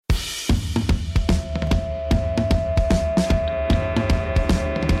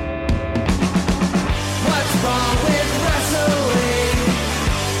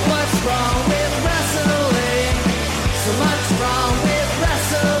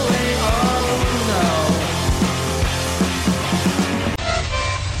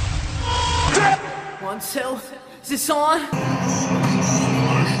the hell? Is this on?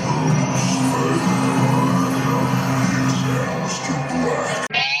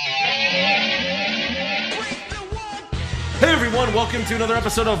 Hey everyone, welcome to another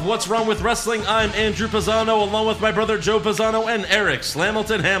episode of What's Wrong with Wrestling. I'm Andrew Pisano, along with my brother Joe Pisano and Eric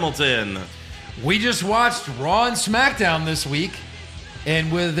Slamilton Hamilton. We just watched Raw and SmackDown this week,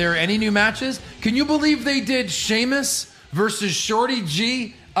 and were there any new matches? Can you believe they did Sheamus versus Shorty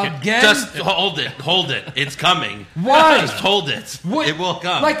G again? Just hold it. It's coming. Why? Just hold it. What? It will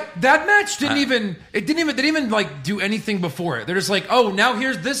come. Like that match they didn't even like do anything before it. They're just like, oh, now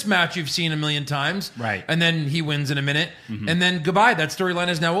here's this match you've seen a million times, right? And then he wins in a minute, and then goodbye. That storyline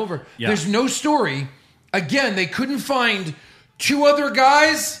is now over. Yeah. There's no story. Again, they couldn't find two other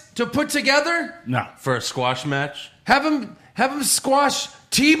guys to put together. No, for a squash match. Have him squash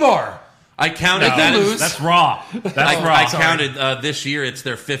T-Bar. I counted No. that. Lose. that's Raw. That's Raw. I counted this year. It's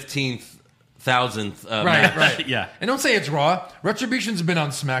their 15,000th match. Right. Yeah. And don't say it's Raw. Retribution's been on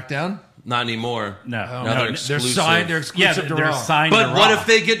SmackDown. Not anymore. No. Now No, they're They're exclusive. signed. They're Yeah, exclusive to they're Raw. signed. But to what Raw. if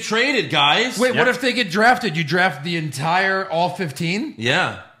they get traded, guys? Wait, what Yeah. if they get drafted? You draft the entire all 15?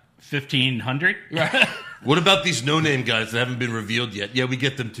 Yeah. 1,500? What about these no-name guys that haven't been revealed yet? Yeah, we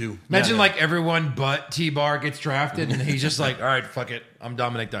get them too. Imagine like everyone but T-Bar gets drafted, and he's just like, all right, fuck it, I'm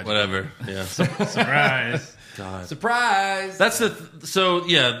Dominic Dutch. Whatever. Yeah. Surprise. God. Surprise! That's so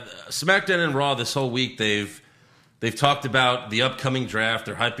yeah. SmackDown and Raw this whole week they've talked about the upcoming draft.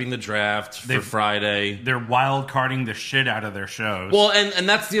 They're hyping the draft for Friday. They're wild carding the shit out of their shows. Well, and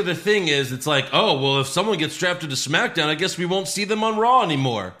that's the other thing is it's like, oh well, if someone gets drafted to SmackDown, I guess we won't see them on Raw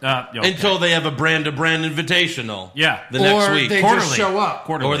anymore Okay. until they have a brand-to-brand invitational. Yeah. the or next week, they Quarterly. just show up,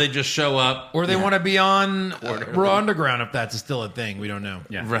 or they just show up, or they want to be on Raw Underground if that's still a thing. We don't know.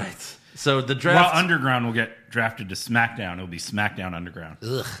 Yeah. right. So the Raw draft, Underground will get drafted to SmackDown. It'll be SmackDown Underground.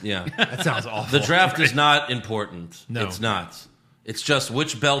 yeah. That sounds awful. The draft is not important. No. It's not. It's just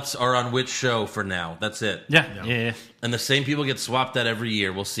which belts are on which show for now. That's it. Yeah. And the same people get swapped out every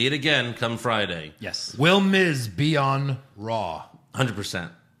year. We'll see it again come Friday. Yes. Will Miz be on Raw?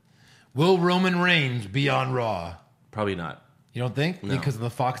 100%. Will Roman Reigns be on Raw? Probably not. You don't think? No. Because of the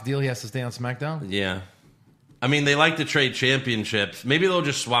Fox deal, he has to stay on SmackDown? Yeah. I mean, they like to trade championships. Maybe they'll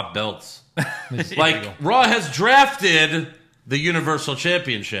just swap belts. Like, Raw has drafted the Universal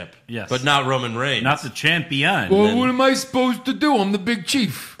Championship. Yes. But not Roman Reigns. Not the champion. Well, what am I supposed to do? I'm the big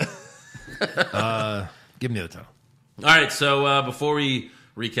chief. Give me the title. All right, so before we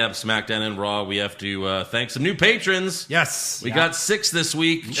recap SmackDown and Raw, we have to thank some new patrons. Yes. We got 6 this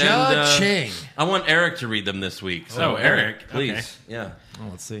week. Cha-ching. I want Eric to read them this week. So, Oh, Eric, Eric. please. Okay. Yeah. Oh,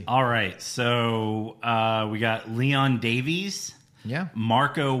 let's see. All right. So we got Leon Davies, Yeah.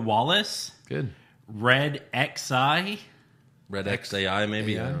 Marco Wallace, Good. Red XI. Red XAI,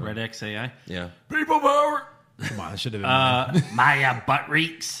 maybe? AI. Red XAI. Yeah. People power. Come on, that should have been. Maya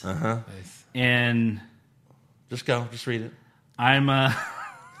Buttreeks. Nice. And Just go. Just read it. I'm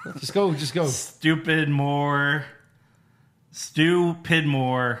Just go. Stupid more,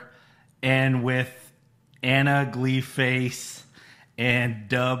 and with Anna Gleeface and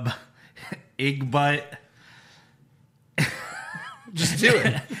Dub Igbutt. Just do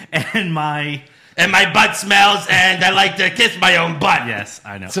it. And my butt smells, and I like to kiss my own butt. yes,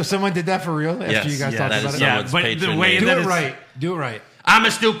 I know. So someone did that for real after Yes. you guys Yeah, talked that about is it? someone's but patron the way name. Do that it is right. Do it right. I'm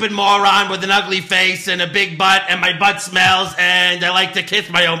a stupid moron with an ugly face and a big butt, and my butt smells, and I like to kiss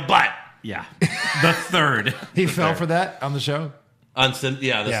my own butt. Yeah, the third. He fell for that on the show. That's when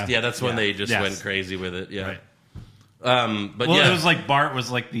Yeah. they just Yes. went crazy with it. Yeah. Right. But Well, yeah. it was like Bart was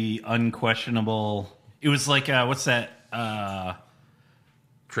like the unquestionable. It was like what's that?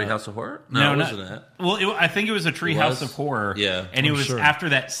 Treehouse of Horror? No, it not- wasn't that. Well, I think it was a Treehouse was? of Horror. Yeah. and it I'm was sure. after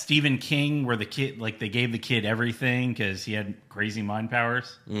that Stephen King, where the kid, like, they gave the kid everything because he had crazy mind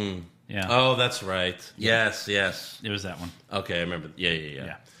powers. Yeah, Oh, that's right. Yes. it was that one. Okay, I remember. Yeah.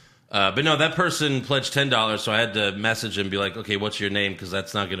 Yeah, But no, that person pledged $10, so I had to message him and be like, okay, what's your name? Because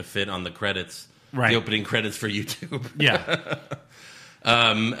that's not going to fit on the credits. Right. The opening credits for YouTube. yeah.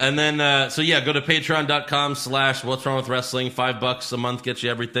 And then, so yeah, go to patreon.com/What's Wrong with Wrestling. $5 a month gets you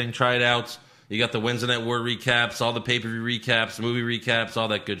everything. Try it out. You got the Wednesday Night War recaps, all the pay-per-view recaps, movie recaps, all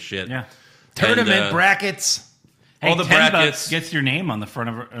that good shit. Yeah. Tournament And, brackets. Hey, all the $10 brackets. gets your name on the front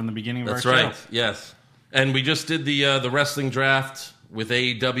of on the beginning of That's our right. show. Yes. And we just did the wrestling draft with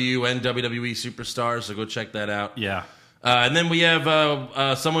AEW and WWE superstars, so go check that out. Yeah. And then we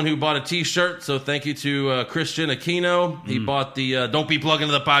have someone who bought a T-shirt, so thank you to Christian Aquino. He bought the Don't Be Plugged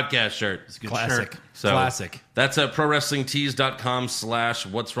Into the Podcast shirt. It's a good Classic. shirt. So Classic. That's at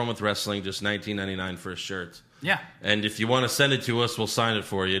ProWrestlingTees.com/What's Wrong with Wrestling, just $19.99 for a shirt. Yeah. And if you want to send it to us, we'll sign it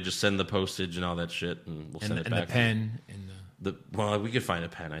for you. Just send the postage and all that shit, and we'll send it And back. the pen, and Well, we could find a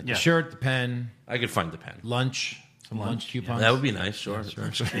pen. I think. the shirt, the pen, I could find the pen. lunch, some lunch coupons. That would be nice. Sure.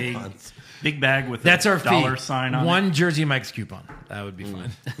 Big bag with That's a our fee. dollar sign on it. One Jersey Mike's coupon. That would be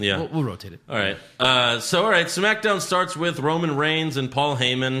fine. Yeah. We'll rotate it. All right. SmackDown starts with Roman Reigns and Paul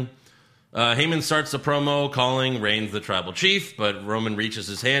Heyman. Heyman starts the promo calling Reigns the tribal chief, but Roman reaches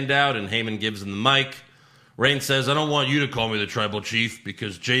his hand out and Heyman gives him the mic. Reigns says, I don't want you to call me the tribal chief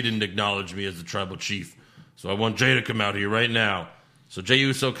because Jay didn't acknowledge me as the tribal chief. So I want Jay to come out here right now. So Jey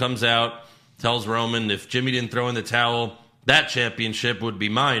Uso comes out, tells Roman if Jimmy didn't throw in the towel, that championship would be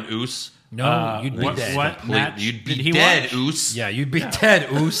mine, Oos. No, you'd be dead. What match You'd did be he dead, watch? Oos. Yeah, you'd be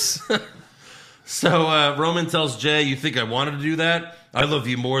dead, Oos. So Roman tells Jay, you think I wanted to do that? I love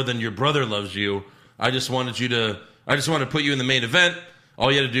you more than your brother loves you. I just wanted to put you in the main event.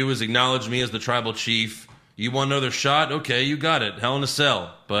 All you had to do was acknowledge me as the tribal chief. You want another shot? Okay, you got it. Hell in a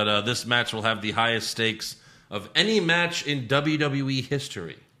Cell. But this match will have the highest stakes of any match in WWE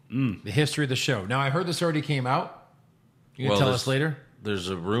history. The history of the show. Now, I heard this already came out. You can tell there's- us later. There's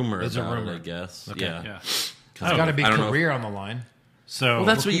a rumor There's a about rumor. it, I guess. Okay. Yeah. Yeah. It's got a big I don't know. career on the line. So Well,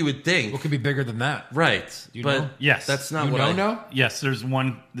 that's what you would think. What could be bigger than that? Right. You but know? Yes. that's not You what know? yes, there's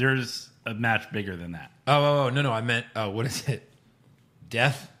a match bigger than that. Oh, no. I meant, what is it?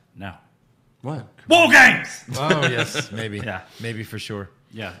 Death? No. What? War Games. Oh, yes. Maybe. Yeah. Maybe for sure.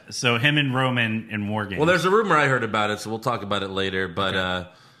 Yeah. So him and Roman in War Games. Well, there's a rumor I heard about it, so we'll talk about it later.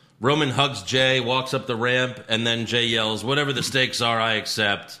 But Roman hugs Jay, walks up the ramp, and then Jay yells, whatever the stakes are, I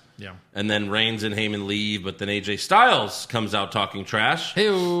accept. Yeah. And then Reigns and Heyman leave, but then AJ Styles comes out talking trash.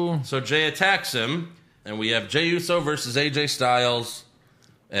 Hey-o. So Jay attacks him, and we have Jey Uso versus AJ Styles.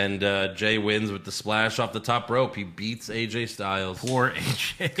 And Jay wins with the splash off the top rope. He beats AJ Styles. Poor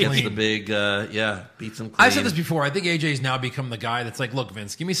AJ. Gets the big, beats him clean. I've said this before. I think AJ's now become the guy that's like, look,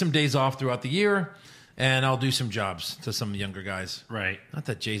 Vince, give me some days off throughout the year, and I'll do some jobs to some younger guys. Right. Not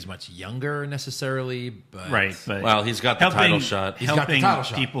that Jay's much younger necessarily, but Right. But Well, he's got the title shot. He's got the helping title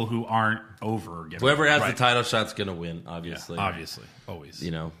shot. people who aren't over. Getting Whoever has the Right. title shot's going to win, obviously. obviously, always.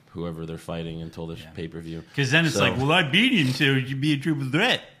 You know, whoever they're fighting until this pay-per-view. Because then it's So- like, well, I beat him, so you be a triple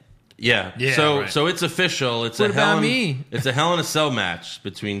threat. Yeah. Yeah, So right. so it's official. It's What a Hell about in, me? It's a Hell in a Cell match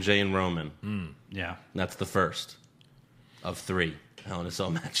between Jay and Roman. Yeah. That's the first of 3 Hell in a Cell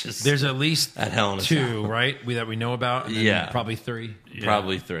matches. There's at least At Hell in a 2, Cell. right? That we know about. And then Yeah. probably 3.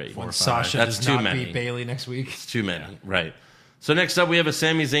 Probably 3. When Sasha That's does too not many. beat Bailey next week. It's too many. Right. So next up, we have a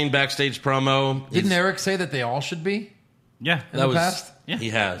Sami Zayn backstage promo. Didn't Eric say that they all should be? Yeah. in the past? Yeah. He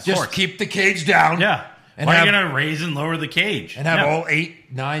has. Just keep the cage down. Yeah. And Why are you have- going to raise and lower the cage? And have Yeah. all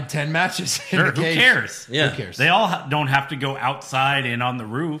 8, 9, 10 matches in Sure, the who cage. cares? Yeah. Who cares? They all don't have to go outside and on the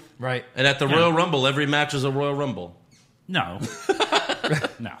roof. Right. And at the Royal Rumble, every match is a Royal Rumble. No.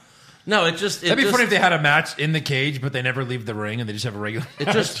 No. No, it just... That'd be funny if they had a match in the cage, but they never leave the ring and they just have a regular It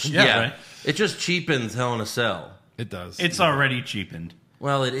just... Yeah, yeah. right. It just cheapens Hell in a Cell. It does. It's already cheapened.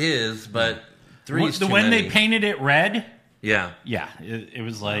 Well, it is, but 3's too When many. they painted it red, Yeah. yeah, it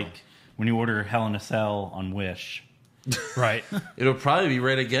was like when you order Hell in a Cell on Wish. right. It'll probably be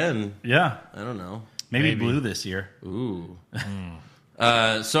red again. Yeah. I don't know. Maybe blue this year. Ooh.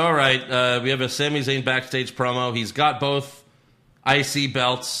 So, all right. We have a Sami Zayn backstage promo. He's got both IC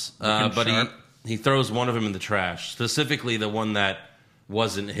belts, Looking but sharp. he throws one of them in the trash, specifically the one that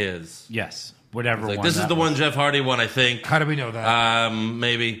wasn't his. Yes. Whatever Like, one. this is that the was. one Jeff Hardy won, I think. How do we know that?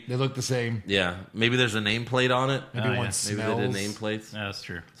 Maybe. They look the same. Yeah. Maybe there's a nameplate on it. Maybe Oh, one yeah. Maybe smells. they did nameplates. Yeah, that's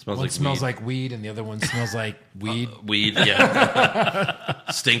true. Smells One like smells weed. like weed, and the other one smells like weed. Weed, yeah.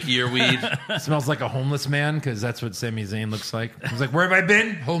 Stinkier weed. Smells like a homeless man because that's what Sami Zayn looks like. He's like, "Where have I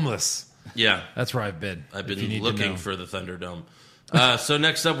been? Homeless. Yeah. That's where I've been. I've if you need been to looking know. for the Thunderdome. So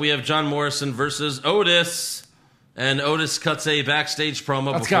next up, we have John Morrison versus Otis. And Otis cuts a backstage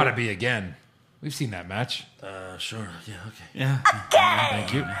promo. That's got to be again. We've seen that match. Sure. Yeah, okay. Yeah.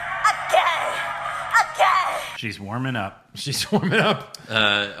 Thank you. She's warming up. She's warming up.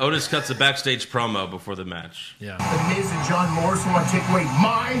 Otis cuts a backstage promo before the match. Yeah. The Miz and John Morrison want to take away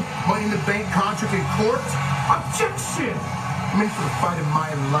my Money in the Bank contract in court? Objection! I'm in for the fight of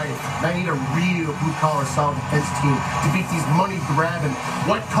my life. And I need a real blue-collar solid defense team to beat these money-grabbing,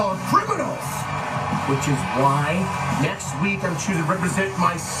 white-collar criminals. Which is why next week I'm choosing to represent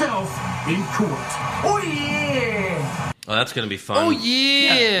myself in court. Oh, yeah! Oh, that's going to be fun. Oh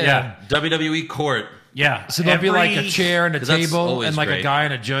yeah. Yeah. WWE Court. Yeah. So there'll be like a Every- chair and a 'Cause that's table, always and like a great. guy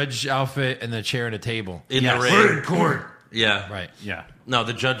in a judge outfit, and the chair and a table. In Yes. the We're ring. in court. Yeah. Right. Yeah. No,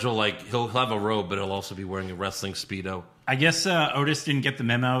 the judge will, he'll have a robe, but he'll also be wearing a wrestling Speedo. I guess Otis didn't get the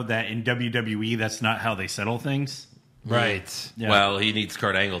memo that in WWE, that's not how they settle things. Right. Yeah. Well, he needs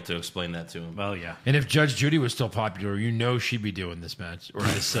Kurt Angle to explain that to him. Well, yeah. And if Judge Judy was still popular, she'd be doing this match or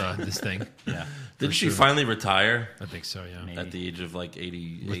this this thing. Yeah. Didn't she finally retire I think so, yeah. Maybe. at the age of like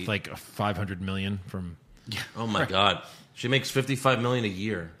 88? With like $500 million from. Oh my God, she makes $55 million a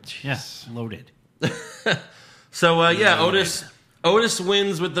year. Yes. Loaded. So Otis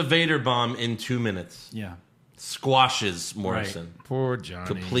wins with the Vader bomb in 2 minutes. Yeah. Squashes Morrison. Poor Johnny.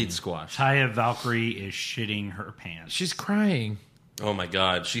 Complete squash. Taya Valkyrie is shitting her pants. She's crying. Oh my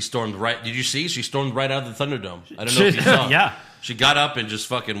God, she stormed right. Did you see? She stormed right out of the Thunderdome. I don't know if you saw. Yeah. She got up and just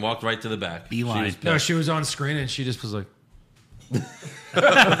fucking walked right to the back. Beeline. She was pissed. No, she was on screen and she just was like,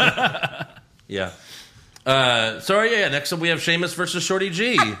 Yeah. Next up we have Sheamus versus Shorty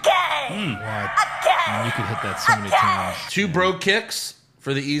G. what? And you could hit that so many times. 2 bro kicks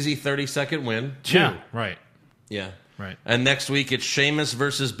for the easy 30-second win. 2. Yeah. Right. Yeah. Right. And next week it's Sheamus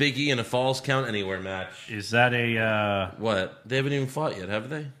versus Big E in a Falls Count Anywhere match. Is that a... What? They haven't even fought yet, have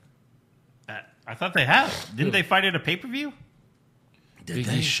they? I thought they have. Didn't they fight at a pay-per-view? Big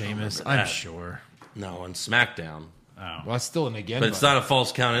E Sheamus, I'm sure. No, on SmackDown. Oh. Well, it's still an again. But it's not a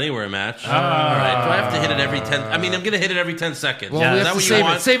Falls Count Anywhere match. All right. Do I have to hit it every 10? I mean, I'm going to hit it every 10 seconds. Well, Yeah, we Is have that to what you save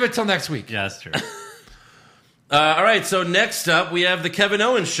want? it. Save it till next week. Yeah, that's true. All right. So next up, we have the Kevin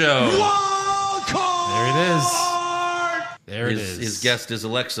Owens Show. There it is. There it is. His guest is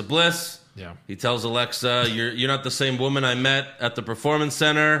Alexa Bliss. Yeah. He tells Alexa, "You're not the same woman I met at the Performance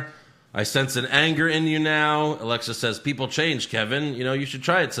Center. I sense an anger in you now." Alexa says, "People change, Kevin. You should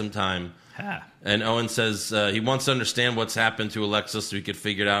try it sometime." Ha. And Owen says he wants to understand what's happened to Alexa so he could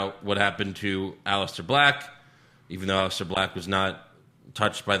figure out what happened to Aleister Black, even though Aleister Black was not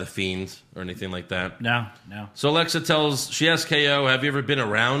touched by the Fiend or anything like that. No. So Alexa she asks KO, "Have you ever been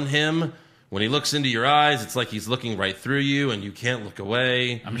around him? When he looks into your eyes, it's like he's looking right through you and you can't look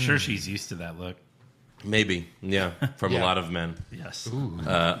away." I'm sure she's used to that look. Maybe, yeah, from a Yeah. lot of men. Yes.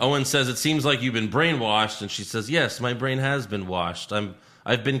 Owen says, "It seems like you've been brainwashed," and she says, "Yes, my brain has been washed.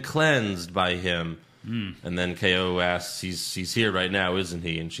 I've been cleansed by him." And then KO asks, he's here right now, isn't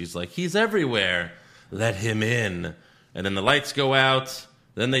he? And she's like, "He's everywhere. Let him in." And then the lights go out.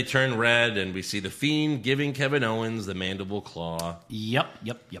 Then they turn red, and we see the Fiend giving Kevin Owens the mandible claw. Yep.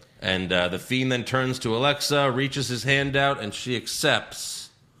 And the Fiend then turns to Alexa, reaches his hand out, and she accepts.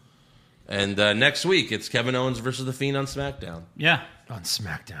 And next week, it's Kevin Owens versus the Fiend on SmackDown. Yeah. On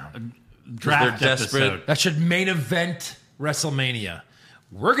SmackDown. Draft they're desperate. episode. That should main event WrestleMania.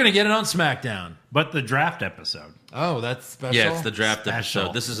 We're going to get it on SmackDown. But the draft episode. Oh, that's special? Yeah, it's the draft Special.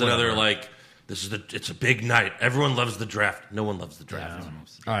 episode. This is Whatever. another, it's a big night. Everyone loves the draft. No one loves the draft.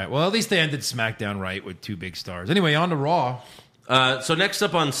 All right, well, at least they ended SmackDown right with 2 big stars. Anyway, on to Raw. So next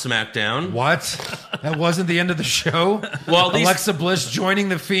up on SmackDown. What? That wasn't the end of the show? Well, at least- Alexa Bliss joining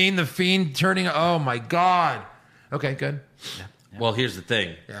the Fiend turning... Oh, my God. Okay, good. Well, here's the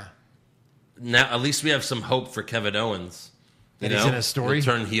thing. Yeah. Now, at least we have some hope for Kevin Owens. That he's in a story?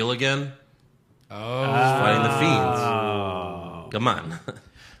 He'll turn heel again. Oh. Fighting the Fiends. Come on.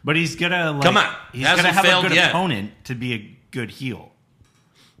 But he's gonna Come on. He's Hasn't gonna have failed a good yet. opponent to be a good heel.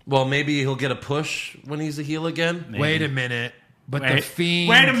 Well, maybe he'll get a push when he's a heel again. Maybe. Wait a minute. But the Wait. Fiend...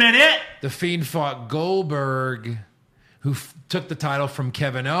 Wait a minute. The Fiend fought Goldberg, who took the title from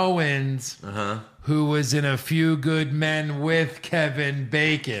Kevin Owens, who was in A Few Good Men with Kevin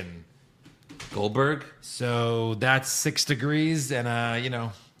Bacon. Goldberg? So that's 6 degrees,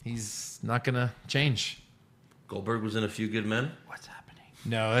 and, he's not going to change. Goldberg was in A Few Good Men? What's happening?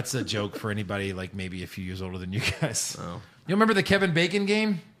 No, that's a joke for anybody like maybe a few years older than you guys. Oh. You remember the Kevin Bacon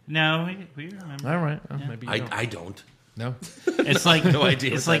game? No, we remember. All right. Well, maybe you don't. I don't. No. It's like No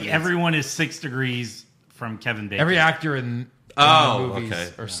idea It's what like that is. everyone is 6 degrees from Kevin Bacon. Every actor in Oh, the movies, okay.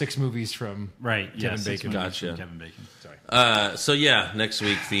 or 6 movies from right. Yeah, Kevin 6 Bacon. movies from Gotcha. Kevin Bacon. Sorry, So yeah, next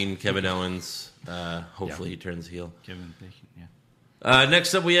week, Fiend, Kevin Owens. Hopefully he turns heel. Kevin Bacon. Yeah.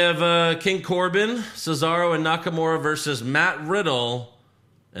 Next up, we have King Corbin, Cesaro, and Nakamura versus Matt Riddle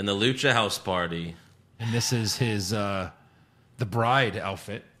and the Lucha House Party. And this is his the bride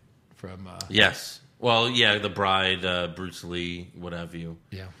outfit from Yes. Well, yeah, the bride, Bruce Lee, what have you.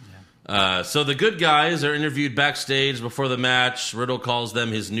 yeah. So the good guys are interviewed backstage before the match. Riddle calls them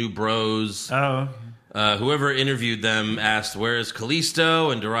his new bros. Oh, Whoever interviewed them asked, "Where is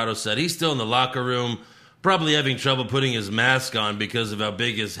Kalisto?" And Dorado said, "He's still in the locker room, probably having trouble putting his mask on because of how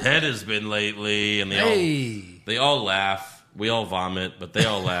big his head has been lately." And they all laugh. We all vomit, but they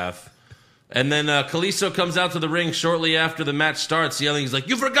all laugh. And then Kalisto comes out to the ring shortly after the match starts, yelling, he's like,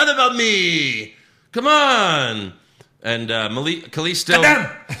 "You forgot about me! Come on!" And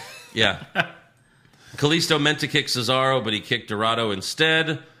Kalisto... Yeah. Kalisto meant to kick Cesaro, but he kicked Dorado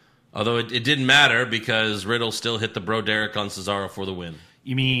instead. Although it didn't matter because Riddle still hit the Bro Derek on Cesaro for the win.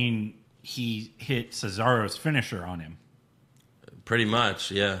 You mean he hit Cesaro's finisher on him? Pretty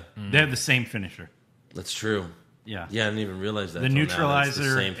much, yeah. They have the same finisher. That's true. Yeah. Yeah, I didn't even realize that. The till now. That's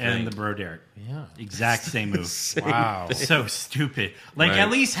neutralizer same thing. and the Bro Derek. Yeah. Exact same move. Wow. So stupid. Like, Right. at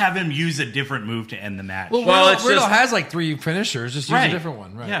least have him use a different move to end the match. Well, Well, Riddle, it's Riddle just- has like 3 finishers. Just use a different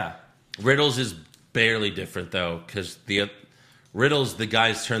one, right? Yeah. Riddle's is barely different, though, because Riddle's the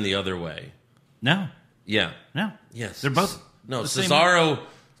guys turn the other way. No. Yeah. No. Yes. They're both. No, the same- Cesaro,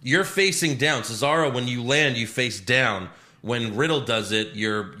 you're facing down. Cesaro, when you land, you face down. When Riddle does it,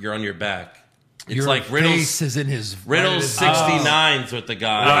 you're on your back. It's Your like face is in his Riddle's right 69s with the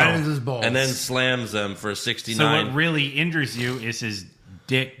guy. Right in his balls. And then slams them for a So 69. what really injures you is his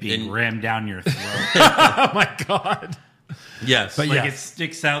dick being And- rammed down your throat. Oh my god. Yes. But Like yeah. it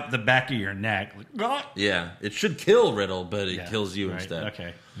sticks out the back of your neck. Like, Yeah. It should kill Riddle, but it yeah, kills you right, instead.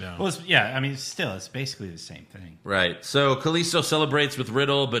 Okay. Yeah. Well, I mean, still, it's basically the same thing. Right. So Kalisto celebrates with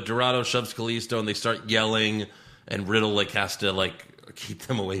Riddle, but Dorado shoves Kalisto and they start yelling, and Riddle has to keep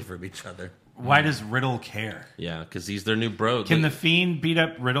them away from each other. Why does Riddle care? Yeah, because he's their new bro. Can the Fiend beat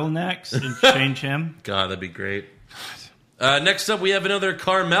up Riddle next and change him? God, that'd be great. Next up, we have another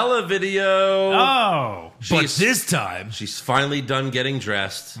Carmella video. Oh. But this time, She's finally done getting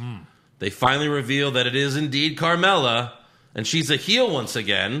dressed. They finally reveal that it is indeed Carmella, and she's a heel once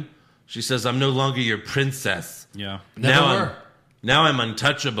again. She says, "I'm no longer your princess. Yeah. never were. Now I'm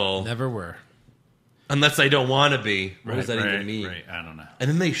untouchable, Never were. unless I don't want to be." What does that even mean? Right. I don't know. And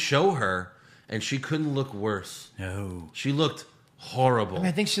then they show her, and she couldn't look worse. No. She looked horrible.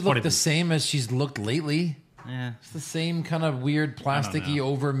 I think she What looked if the you- same as she's looked lately. Yeah. It's the same kind of weird plasticky know.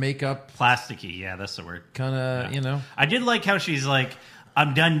 over makeup Plasticky. Yeah, that's the word. kind of, I did like how she's like,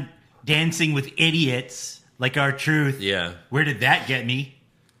 I'm done dancing with idiots like R-Truth. Yeah, Where did that get me?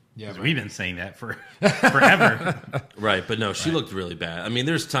 Yeah, 'Cause we've been saying that for forever. right. But no, she looked really bad. I mean,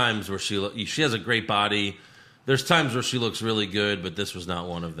 there's times where she has a great body. There's times where she looks really good, but this was not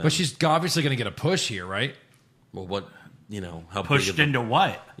one of them. But she's obviously going to get a push here, right? well, what how Pushed big of a- into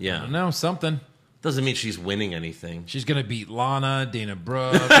what? Yeah, No, something. doesn't mean she's winning anything. She's going to beat Lana, Dana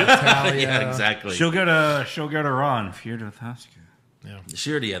Brooke, Natalia. Yeah, exactly. She'll go to Raw and feud with Asuka.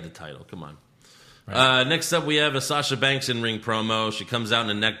 She already had the title. Come on. Next up, we have a Sasha Banks in ring promo. She comes out in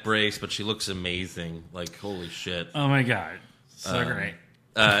a neck brace, but she looks amazing. Like, holy shit. Oh my god, so great.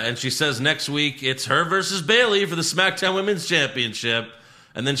 And she says next week it's her versus Bayley for the SmackDown Women's Championship.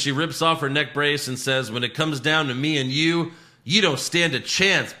 And then she rips off her neck brace and says, "When it comes down to me and you, you don't stand a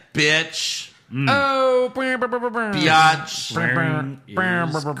chance, bitch." Oh, Biatch. Wearing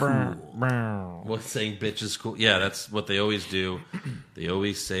is cool. What's saying bitch is cool? Yeah, that's what they always do. They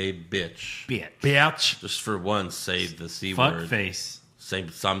always say bitch. Bitch. Bitch. Just for once, say the C Fuck word. face. Say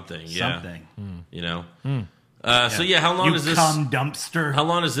something. Yeah. Something. You know? So, yeah, how long You is this? cum dumpster. How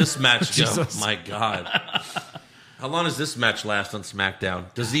long does this match go? Jesus. My God. How long does this match last on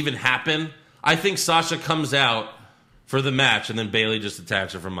SmackDown? Does it even happen? I think Sasha comes out for the match and then Bayley just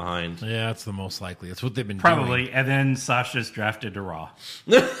attacks her from behind. Yeah, that's the most likely. That's what they've been Probably. And then Sasha's drafted to Raw.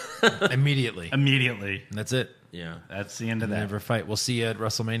 doing. Immediately. Immediately. And that's it. Yeah. That's the end of that. Never fight. We'll see you at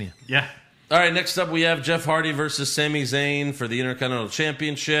WrestleMania. Yeah. All right, next up we have Jeff Hardy versus Sami Zayn for the Intercontinental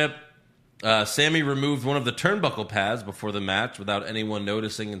Championship. Sami removed one of the turnbuckle pads before the match without anyone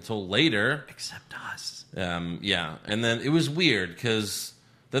noticing until later. Except us. Yeah, and then it was weird because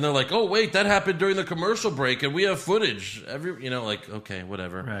then they're like, "Oh wait, that happened during the commercial break, and we have footage." Okay,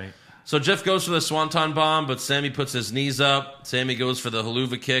 whatever. Right. So Jeff goes for the Swanton Bomb, but Sami puts his knees up. Sami goes for the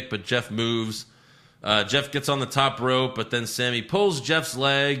Haluva kick, but Jeff moves. Jeff gets on the top rope, but then Sami pulls Jeff's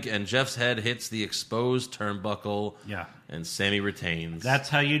leg, and Jeff's head hits the exposed turnbuckle. Yeah. And Sami retains. That's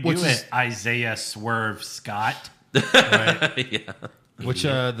how you do Which it, is- Isaiah Swerve Scott. yeah. Which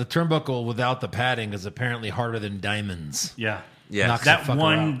the turnbuckle without the padding is apparently harder than diamonds. Yeah. Yes. Knocks That the fucker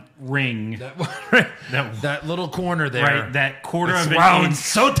one ring. That little corner there. Right. That quarter It's of an wound inch.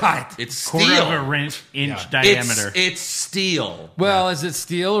 so tight. It's Quarter steel. of a inch Yeah. diameter. It's steel. Well, is it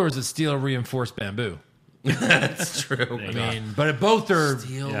steel or is it steel reinforced bamboo? That's true. I mean, but both are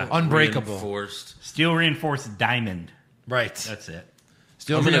Steel unbreakable. reinforced. Steel reinforced diamond. Right. That's it.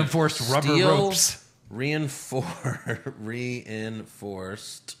 Steel I'm gonna- reinforced rubber steel ropes.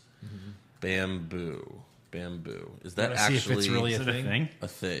 Reinforced bamboo. Bamboo. Is that Wanna see if actually it's really Is it a thing? a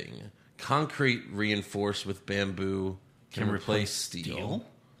thing? Concrete reinforced with bamboo can replace steel.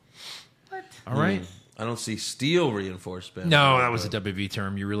 All right. I don't see steel reinforced bamboo. No, that was a WV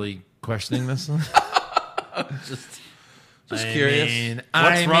term. You really questioning this? just Just curious.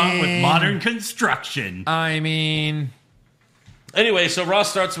 What's wrong with modern construction? Anyway, so Raw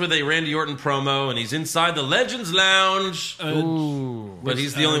starts with a Randy Orton promo, and he's inside the Legends Lounge. But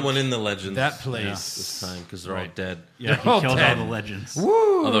he's the only one in the Legends. That place. This time, because they're all dead. Yeah, he all killed dead. all the legends.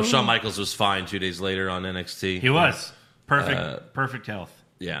 Although Shawn Michaels was fine 2 days later on NXT. He was. Perfect health.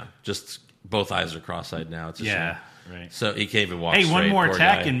 Yeah, just both eyes are cross-eyed now. It's a Yeah, shame. right. So he can't even walk Hey, straight. one more poor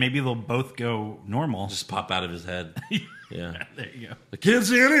attack guy. and maybe they'll both go normal. Just pop out of his head. Yeah. There you go. I can't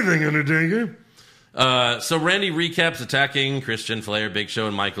see anything, Undertaker. So Randy recaps attacking Christian, Flair, Big Show,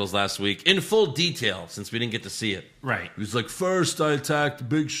 and Michaels last week in full detail since we didn't get to see it. Right. He was like, first I attacked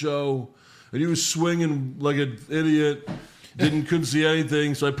Big Show, and he was swinging like an idiot. Couldn't see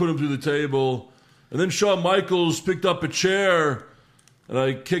anything, so I put him through the table. And then Shawn Michaels picked up a chair, and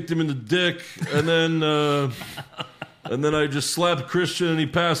I kicked him in the dick. And then I just slapped Christian, and he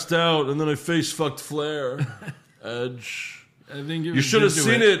passed out. And then I face fucked Flair. Edge. I think You should have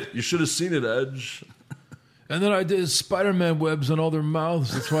seen it. You should have seen it, Edge. And then I did Spider-Man webs on all their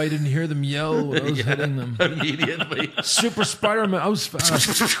mouths. That's why I didn't hear them yell when I was hitting them. Immediately. Super Spider-Man. I was fast.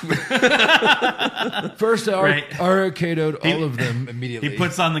 First, I Right. arcadoed all of them immediately. He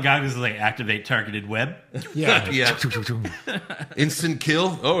puts on the goggles like activate targeted web. yeah. Yeah. Instant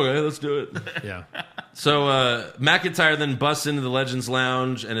kill. Oh, yeah, let's do it. Yeah. So McIntyre then busts into the Legends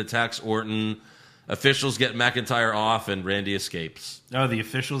Lounge and attacks Orton. Officials get McIntyre off, and Randy escapes. Oh, the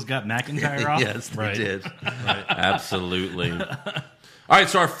officials got McIntyre off? Yes, they Right. did. Absolutely. All right,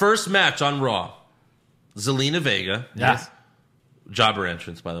 so our first match on Raw. Zelina Vega. Yes. Jobber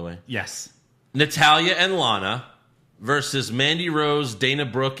entrance, by the way. Yes. Natalya and Lana versus Mandy Rose, Dana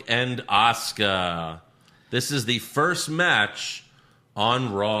Brooke, and Asuka. This is the first match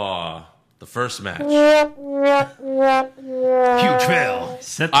on Raw. The first match. Huge fail.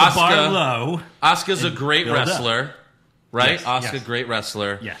 Set the Asuka. bar low. Asuka's a great build up. wrestler, right? Yes, Asuka, yes. great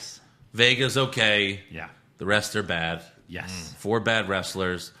wrestler. Yes. Vega's okay. Yeah. The rest are bad. Yes. 4 bad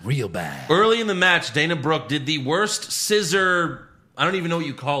wrestlers. Real bad. Early in the match, Dana Brooke did the worst scissor. I don't even know what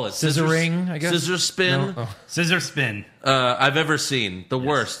you call it. Scissoring, I guess? Scissor spin Scissor spin. I've ever seen. The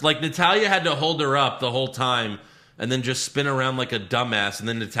worst. Like Natalya had to hold her up the whole time and then just spin around like a dumbass. And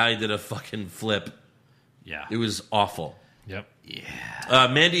then Natalya did a fucking flip. Yeah. It was awful. Yep.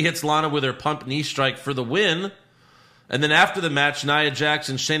 Mandy hits Lana with her pump knee strike for the win. And then after the match, Nia Jax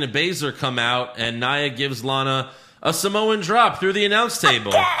and Shayna Baszler come out, and Nia gives Lana a Samoan drop through the announce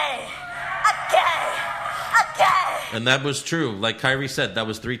table. And that was true. Like Kyrie said, that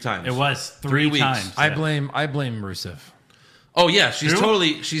was 3 times. It was 3 weeks. times. I Yeah. blame Rusev. Oh, yeah. She's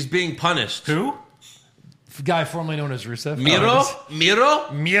Who? she's being punished. Who? Guy formerly known as Rusev. Miro?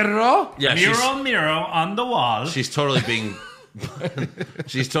 Miro? Miro? Yeah, Miro on the wall. she's totally being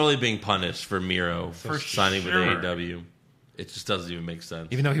she's totally being punished for Miro for signing sure. with AEW. It just doesn't even make sense.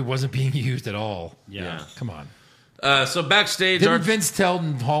 Even though he wasn't being used at all. Yeah. Come on. So backstage, Didn't Vince tell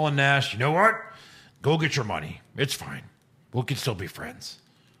Hall and Nash, you know what? Go get your money. It's fine. We can still be friends.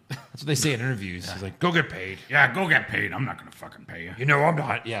 That's what they say in interviews. He's like, go get paid. Yeah, go get paid. I'm not going to fucking pay you. You know I'm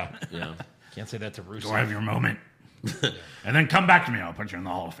not. Yeah. yeah. Can't say that to Go Rusev. have your moment. And then come back to me. I'll put you in the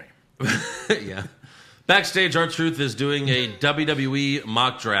Hall of Fame. Yeah. Backstage, R-Truth is doing a WWE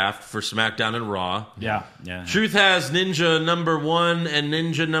mock draft for SmackDown and Raw. Yeah. Yeah. Truth has Ninja number 1 and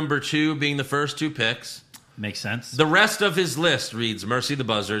Ninja number 2 being the first 2 picks. Makes sense. The rest of his list reads Mercy the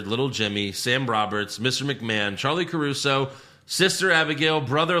Buzzard, Little Jimmy, Sam Roberts, Mr. McMahon, Charlie Caruso, Sister Abigail,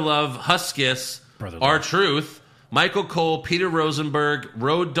 Brother Love, Huskus, Brother Love. R-Truth, Michael Cole, Peter Rosenberg,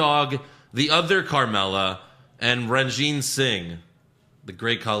 Road Dogg, the other Carmella, and Ranjin Singh, the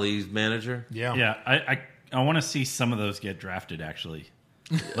Great Khali's manager. Yeah. Yeah, I want to see some of those get drafted, actually.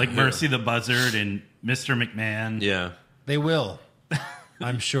 Like Mercy the Buzzard and Mr. McMahon. Yeah. They will.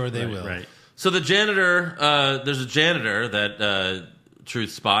 I'm sure they will. Right. So the janitor, there's a janitor that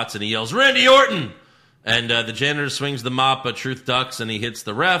Truth spots, and he yells, Randy Orton! And the janitor swings the mop, but Truth ducks, and he hits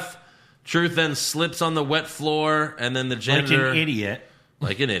the ref. Truth then slips on the wet floor, and then the janitor... Like an idiot.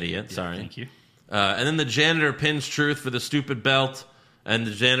 Like an idiot, sorry. Thank you. And then the janitor pins Truth for the stupid belt, and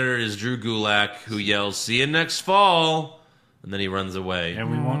the janitor is Drew Gulak, who yells, see you next fall! And then he runs away. And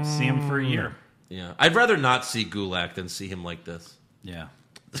we won't see him for a year. Yeah, I'd rather not see Gulak than see him like this. Yeah.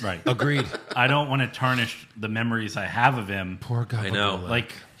 Right. Agreed. I don't want to tarnish the memories I have of him. Poor guy. I know.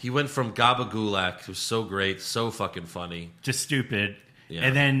 Like, He went from Gaba Gulak, who's so great, so fucking funny. just stupid. Yeah.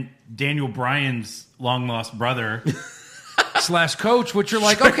 And then Daniel Bryan's long lost brother. / coach, which you're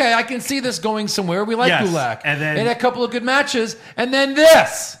like, okay, I can see this going somewhere. We like Yes, Gulak. and then- they had a couple of good matches, and then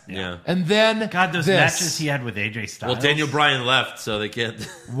this. Yeah. And then God, those this. matches he had with AJ Styles. Well, Daniel Bryan left, so they can't.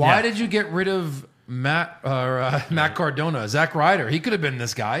 Why Yeah. did you get rid of Matt Cardona, Zack Ryder. He could have been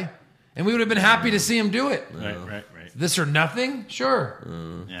this guy, and we would have been happy to see him do it. Right. This or nothing?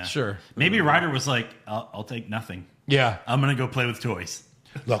 Sure. Yeah. Sure. Maybe Ryder was like, I'll take nothing. Yeah. I'm going to go play with toys.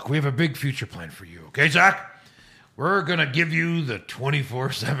 Look, we have a big future plan for you, okay, Zach? We're going to give you the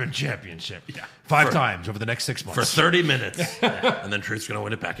 24/7 championship 5 times over the next 6 months. For 30 minutes. And then Truth's going to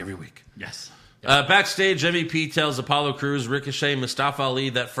win it back every week. Yes. Backstage, MVP tells Apollo Crews, Ricochet, Mustafa Ali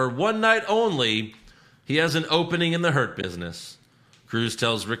that for one night only, he has an opening in the Hurt Business. Crews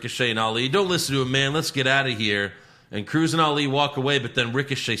tells Ricochet and Ali, don't listen to him, man. Let's get out of here. And Crews and Ali walk away, but then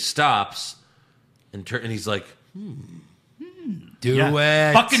Ricochet stops. And he's like, Do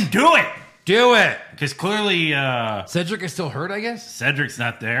it. Fucking do it. Do it. Because clearly Cedric is still hurt, I guess? Cedric's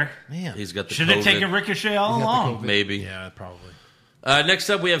not there. Man. he's got the Should have COVID. taken Ricochet all Got the along. COVID. Maybe. Yeah, probably. Next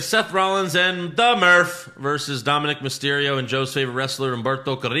up, we have Seth Rollins and The Murph versus Dominic Mysterio and Joe's favorite wrestler,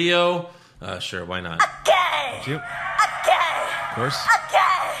 Humberto Carrillo. Sure, why not? Of course.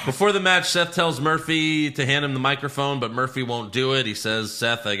 Before the match, Seth tells Murphy to hand him the microphone, but Murphy won't do it. He says,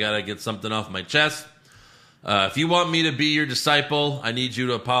 Seth, I got to get something off my chest. If you want me to be your disciple, I need you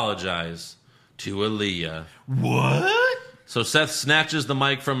to apologize to Aaliyah. What? So Seth snatches the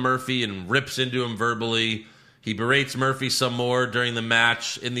mic from Murphy and rips into him verbally. He berates Murphy some more during the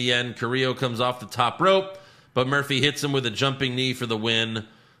match. In the end, Carrillo comes off the top rope, but Murphy hits him with a jumping knee for the win.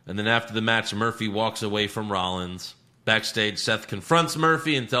 And then after the match, Murphy walks away from Rollins. Backstage, Seth confronts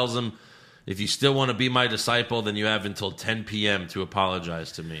Murphy and tells him, if you still want to be my disciple, then you have until 10 p.m. to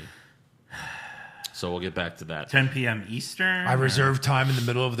apologize to me. So we'll get back to that. 10 p.m. Eastern? I reserved time in the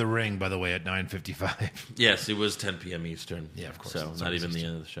middle of the ring, by the way, at 9:55. Yes, it was 10 p.m. Eastern. Yeah, of course. So It's not always even the Eastern.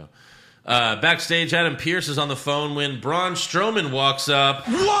 end of the show. Backstage, Adam Pearce is on the phone when Braun Strowman walks up.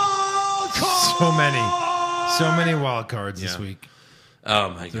 So many wild cards this Yeah. week. Oh,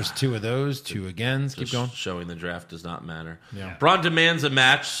 my God. There's 2 of those, 2 agains. Keep Just going. Showing the draft does not matter. Yeah. Braun demands a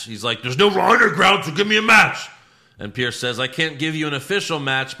match. He's like, there's no Raw Underground, so give me a match. And Pierce says, I can't give you an official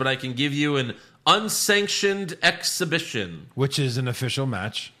match, but I can give you an unsanctioned exhibition. Which is an official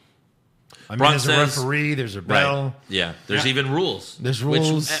match. I mean, Braun there's a says- referee, there's a bell. Yeah. There's even rules. There's Which,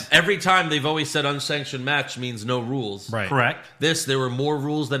 rules. every time they've always said unsanctioned match means no rules. Right. Correct. There were more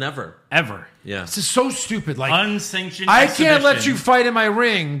rules than ever. Ever. Yeah. This is so stupid. Like, Unsanctioned I can't let exhibition. you fight in my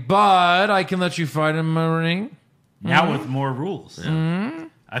ring, but I can let you fight in my ring. Now with more rules.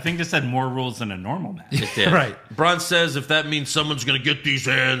 I think this had more rules than a normal match. It did. Right. Braun says, if that means someone's going to get these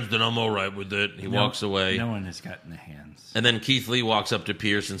hands, then I'm all right with it. He walks away. No one has gotten the hands. And then Keith Lee walks up to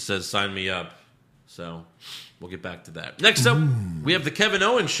Pierce and says, sign me up. So we'll get back to that. Next up, we have the Kevin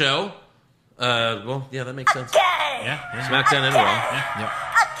Owens show. Well, yeah, that makes sense. Yeah. SmackDown and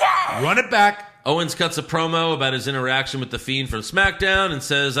Raw. Run it back. Owens cuts a promo about his interaction with the Fiend from SmackDown and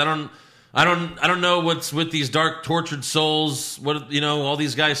says, I don't know what's with these dark tortured souls. All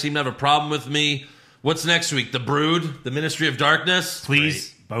these guys seem to have a problem with me. What's next week? The Brood? The Ministry of Darkness?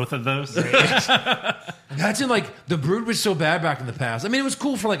 Please, both of those. Imagine, like, the Brood was so bad back in the past. I mean, it was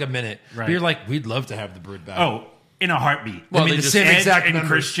cool for like a minute. Right. But you're like, we'd love to have the Brood back. Oh, in a heartbeat. Well, I they mean, the just- same Edge exact and numbers.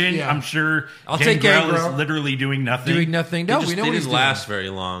 Christian, Yeah. I'm sure I'll take Gangrel Gangrel. is literally doing nothing. Doing nothing. No, we know they what he's didn't doing. last very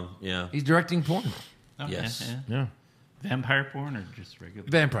long. Yeah. He's directing porn. Oh, Yes. Yeah. Vampire porn or just regular?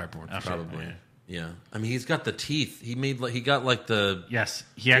 Vampire porn. Okay, Probably. yeah. Yeah. I mean, he's got the teeth. He got like the Yes,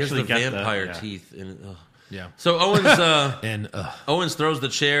 he he has actually the got vampire the, yeah. teeth. Yeah. So Owens And, Owens throws the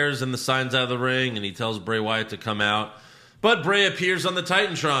chairs and the signs out of the ring, and he tells Bray Wyatt to come out. But Bray appears on the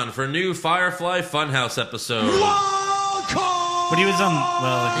Titantron for a new Firefly Funhouse episode. But he was on.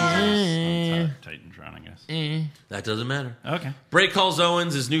 Well, he was on Titantron, I guess. That doesn't matter. Okay. Bray calls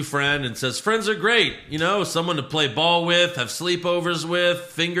Owens his new friend and says, friends are great. Someone to play ball with, have sleepovers with,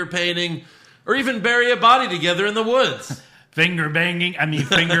 finger painting, or even bury a body together in the woods. Finger painting.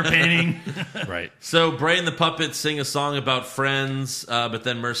 right. So Bray and the Puppets sing a song about friends, but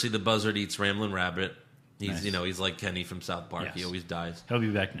then Mercy the Buzzard eats Ramblin' Rabbit. He's, Nice. He's like Kenny from South Park. Yes. He always dies. He'll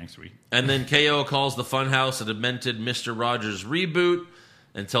be back next week. And then KO calls the Funhouse a demented Mr. Rogers reboot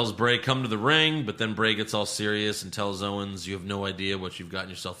and tells Bray come to the ring, but then Bray gets all serious and tells Owens, you have no idea what you've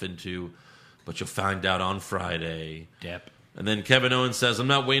gotten yourself into, but you'll find out on Friday. Dep. And then Kevin Owens says, I'm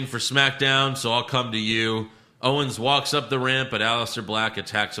not waiting for SmackDown, so I'll come to you. Owens walks up the ramp, but Aleister Black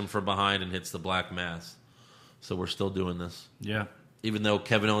attacks him from behind and hits the Black Mass. So we're still doing this. Yeah. Even though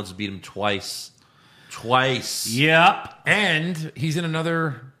Kevin Owens beat him twice. Twice. Yep. And he's in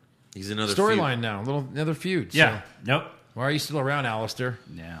another He's another storyline now. Another feud. Yeah. So Nope. why are you still around, Alistair?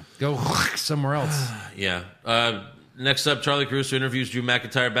 Yeah. Go somewhere else. Yeah. Next up, Charlie Caruso interviews Drew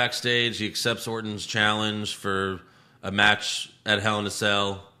McIntyre backstage. He accepts Orton's challenge for a match at Hell in a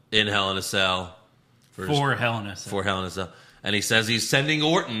Cell, in Hell in a Cell. For Hell in a Cell. For Hell in a Cell. And he says he's sending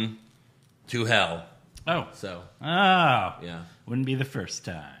Orton to hell. Oh. So, Yeah. Wouldn't be the first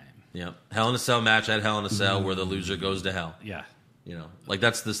time. yeah. Hell in a Cell match at Hell in a Cell where the loser goes to hell. Yeah. You know, like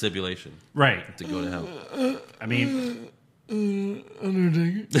that's the stipulation Right. to go to hell. I mean,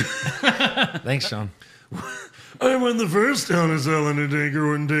 Thanks, Sean. I won the first Hell in a Cell, Undertaker,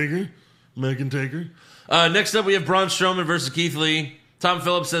 Orton Taker, McIntyre. Next up, we have Braun Strowman versus Keith Lee. Tom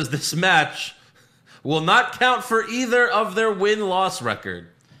Phillips says this match will not count for either of their win-loss record.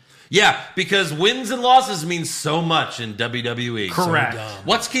 Yeah, because wins and losses mean so much in WWE. correct.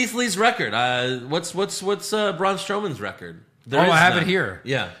 What's Keith Lee's record? What's Braun Strowman's record? There I is have none. it here.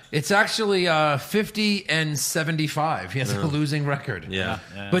 Yeah. It's actually 50-75. He has a losing record. Yeah.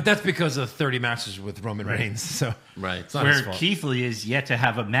 But that's because of 30 matches with Roman Reigns. So Right. it's not his Where fault. Keith Lee is yet to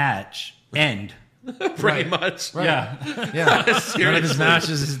have a match end. Pretty much. Yeah. Yeah. None of his Seriously.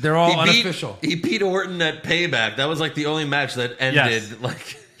 matches, they're all unofficial. He beat Orton at Payback. That was like the only match that ended Yes.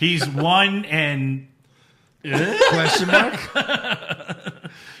 like He's won and Question mark?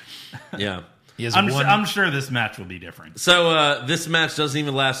 yeah. He has I'm sure this match will be different. So this match doesn't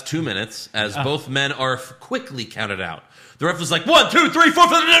even last 2 minutes, as both men are quickly counted out. The ref was like, 1, 2, 3, 4, 5,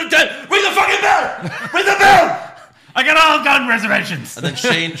 6, 7, 10. Ring the fucking bell! Ring the bell! I got all gun reservations. And then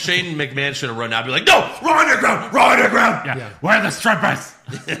Shane McMahon should have run out and be like, no, raw underground, raw underground. Yeah. Where are the strippers?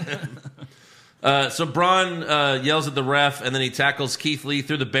 So Braun yells at the ref, and then he tackles Keith Lee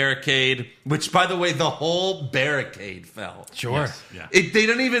through the barricade, which, by the way, the whole barricade fell. Sure. Yeah. They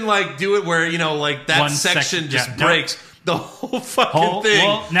don't even like do it where, you know, like that One section section, just yeah, no. breaks. The whole fucking thing.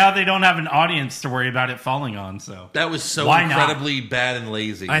 Well, now they don't have an audience to worry about it falling on, so. That was so Why not? incredibly bad and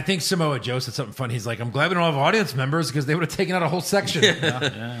lazy. I think Samoa Joe said something funny. He's like, I'm glad we don't have audience members because they would have taken out a whole section.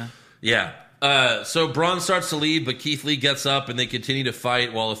 Yeah. So Braun starts to lead, but Keith Lee gets up and they continue to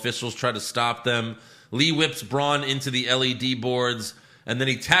fight while officials try to stop them. Lee whips Braun into the LED boards, and then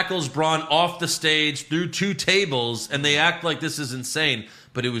he tackles Braun off the stage through 2 tables, and they act like this is insane,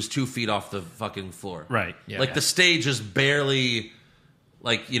 but it was 2 feet off the fucking floor. Right. Yeah. Like the stage is barely,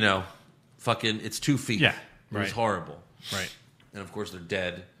 like, you know, fucking, it's 2 feet. Yeah. It was Right. horrible. Right. And of course they're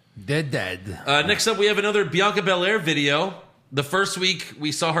dead. Dead. Next up, we have another Bianca Belair video. The first week,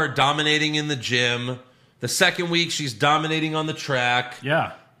 we saw her dominating in the gym. The second week, she's dominating on the track.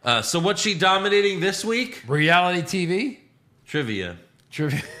 Yeah. So what's she dominating this week? Reality TV? Trivia.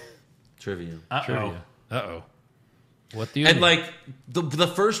 Trivia. Uh-oh. Uh-oh. What do you And mean? like, the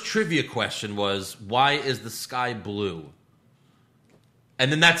first trivia question was, why is the sky blue?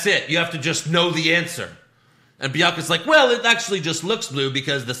 And then that's it. You have to just know the answer. And Bianca's like, well, it actually just looks blue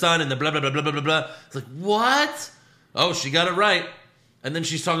because the sun and the blah, blah, blah, blah, blah, blah, blah. It's like, what? Oh, she got it right. And then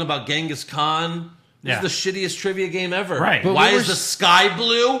she's talking about Genghis Khan. This Yeah. is the shittiest trivia game ever. Right. But Why who is was the sky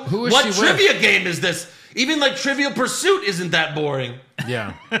blue? Who was What she with? trivia game is this? Even like Trivial Pursuit isn't that boring.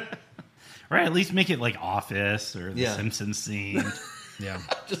 Yeah. Right, at least make it like Office or the Yeah. Simpsons scene. Yeah.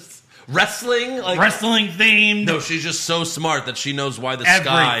 Just wrestling? Like, Wrestling themed. no, she's just so smart that she knows why the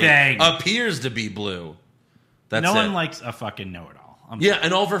sky Everything. appears to be blue. That's no it. one likes a fucking know-it-all. Yeah,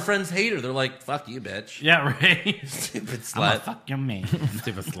 and all of her friends hate her. They're like, fuck you, bitch. Yeah, right. Stupid I'm a slut. fucking man.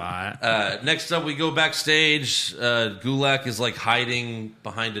 Stupid slot. Next up, we go backstage. Gulak is like hiding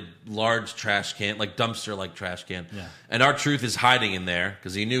behind a large trash can, like dumpster-like trash can. Yeah. And R-Truth is hiding in there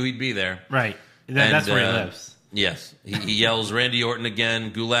because he knew he'd be there. Right. That's And, where he lives. Yes. He yells Randy Orton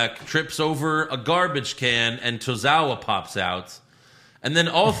again. Gulak trips over a garbage can, and Tozawa pops out. And then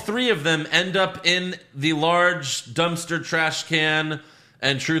all 3 of them end up in the large dumpster trash can,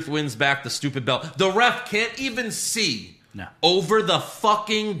 and Truth wins back the stupid belt. The ref can't even see No. over the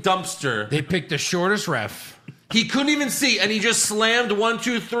fucking dumpster. They picked the shortest ref. He couldn't even see, and he just slammed 1,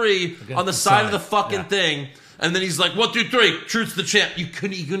 2, 3 on the the side of side. the fucking Yeah. thing. And then he's like, 1, 2, 3, Truth's the champ. You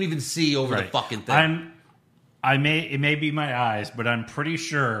couldn't even see over the Right. fucking thing. It may be my eyes, but I'm pretty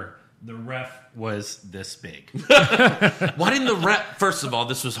sure the ref was this big. Why didn't the ref? First of all,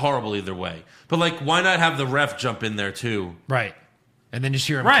 this was horrible either way. But like, why not have the ref jump in there too? Right. And then just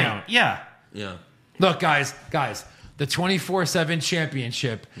hear him Right. count. Yeah. Yeah. Look, guys, the 24/7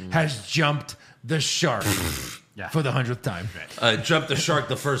 championship has jumped the shark Yeah. for the 100th time. Jumped the shark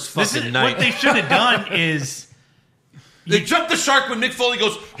the first This fucking is night. what they should have done is They jumped the shark when Mick Foley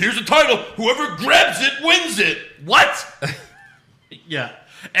goes, "Here's a title. Whoever grabs it wins it." What? yeah.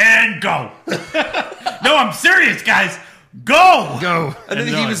 And go. No, I'm serious, guys. Go. Go. And then And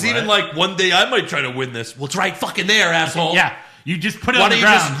he they're was like, even what? like, "One day I might try to win this." Well, it's right fucking there, asshole. Yeah. You just put it Why on don't the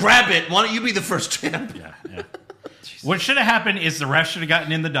you ground. just grab it? Why don't you be the first champ? Yeah, yeah. What should have happened is the ref should have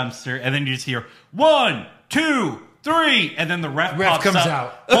gotten in the dumpster, and then you just hear 1, 2, 3, and then the ref pops comes up,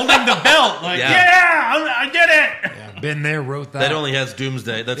 out. holding the belt. Like, Yeah. I did it. Yeah, been there, wrote that. That only has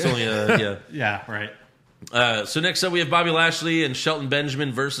Doomsday. That's only yeah. Yeah, right. So next up, we have Bobby Lashley and Shelton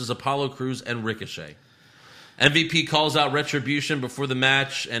Benjamin versus Apollo Crews and Ricochet. MVP calls out Retribution before the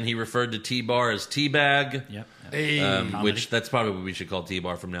match, and he referred to T-Bar as Teabag, Yep. Hey, which that's probably what we should call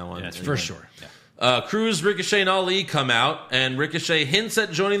T-Bar from now on. Yeah, it's for sure. Crews, Ricochet, and Ali come out, and Ricochet hints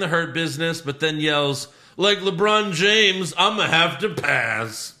at joining the Hurt Business, but then yells, like LeBron James, I'm going to have to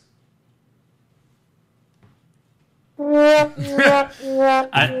pass. Wow.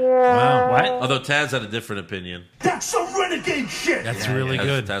 What? Although Taz had a different opinion. That's some renegade shit. That's really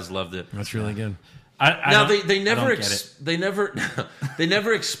good. Taz loved it. That's really good. I They don't never get it. they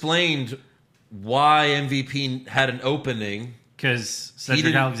never explained why MVP had an opening, Because Cedric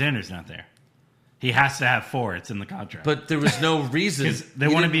didn't- Alexander's not there. He has to have 4. It's in the contract. but there was no reason. 'Cause they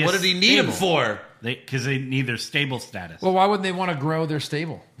He wanna didn't- be a what did he need him stable. for? Because they need their stable status. Well, why wouldn't they want to grow their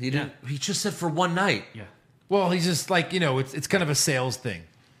stable? He didn't. He just said for one night. yeah. Well, he's just like, it's kind of a sales thing.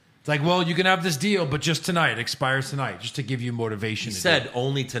 It's like, well, you can have this deal, but just tonight, expires tonight, just to give you motivation. He to said do it.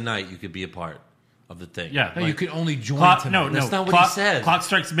 only tonight you could be a part of the thing. Yeah. No, you can only join Clock, tonight. no, That's not what clock, he said. Clock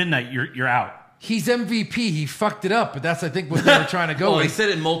strikes midnight. You're out. He's MVP. He fucked it up, but that's, I think, what they were trying to go Well, he with. said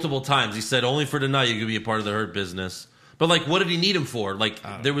it multiple times. He said only for tonight you could be a part of the Hurt Business. But like, what did he need him for? Like,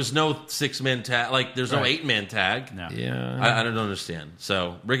 there was no 6-man tag. Like, there's no Right. 8-man tag. No. Yeah. I don't understand.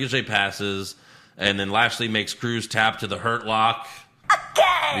 So Ricochet passes, and then Lashley makes Crews tap to the Hurt Lock.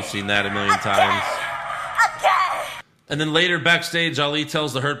 We've seen that a million times. And then later backstage, Ali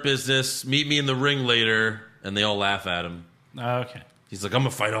tells the Hurt Business, "Meet me in the ring later," and they all laugh at him. Okay. He's like, "I'm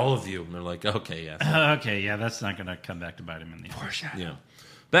gonna fight all of you," and they're like, "Okay, yeah." Okay, yeah, that's not going to come back to bite him in the end. Yeah.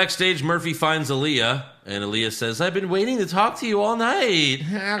 Backstage, Murphy finds Aaliyah, and Aaliyah says, "I've been waiting to talk to you all night.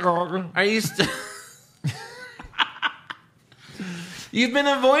 Are you still... You've been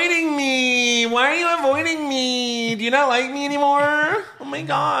avoiding me. Why are you avoiding me? Do you not like me anymore? Oh my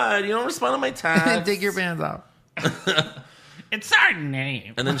god, you don't respond to my text." Take your pants off. It's our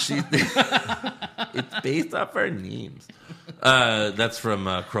name. And then she... It's based off our names. That's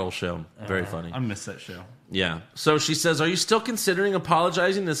from Kroll Show. Very funny. I missed that show. Yeah. So she says, "Are you still considering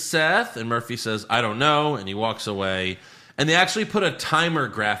apologizing to Seth?" And Murphy says, "I don't know." And he walks away. And they actually put a timer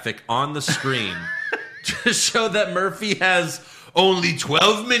graphic on the screen to show that Murphy has only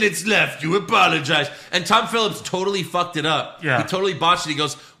 12 minutes left to apologize. And Tom Phillips totally fucked it up. Yeah. He totally botched it. He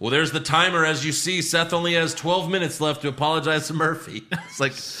goes, "Well, there's the timer. As you see, Seth only has 12 minutes left to apologize to Murphy." It's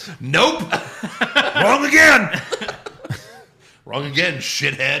like, nope. Wrong again. Wrong again,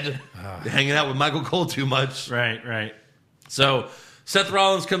 shithead. You're hanging out with Michael Cole too much. Right. So Seth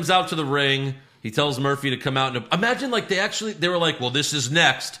Rollins comes out to the ring. He tells Murphy to come out. And imagine like they were like, "Well, this is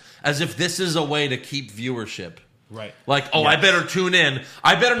next," as if this is a way to keep viewership. Right. Like, oh, I better tune in.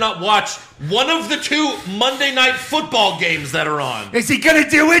 I better not watch one of the 2 Monday Night Football games that are on. Is he going to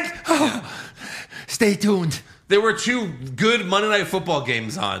do it? Oh, stay tuned. There were 2 good Monday Night Football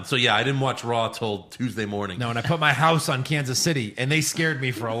games on. So, yeah, I didn't watch Raw till Tuesday morning. No, and I put my house on Kansas City, and they scared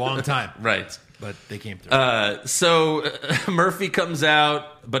me for a long time. Right. But they came through. So Murphy comes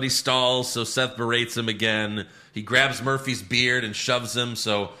out, but he stalls, so Seth berates him again. He grabs Murphy's beard and shoves him,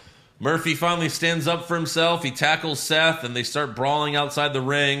 so Murphy finally stands up for himself. He tackles Seth, and they start brawling outside the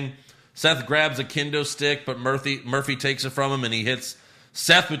ring. Seth grabs a kendo stick, but Murphy takes it from him, and he hits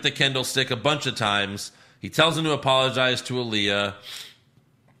Seth with the kendo stick a bunch of times. He tells him to apologize to Aaliyah.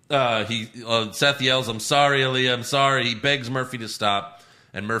 Seth yells, "I'm sorry, Aaliyah, I'm sorry." He begs Murphy to stop,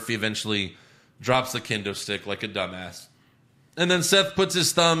 and Murphy eventually drops the kendo stick like a dumbass. And then Seth puts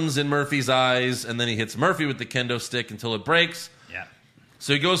his thumbs in Murphy's eyes, and then he hits Murphy with the kendo stick until it breaks. Yeah.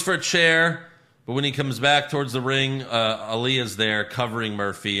 So he goes for a chair, but when he comes back towards the ring, Aaliyah's there covering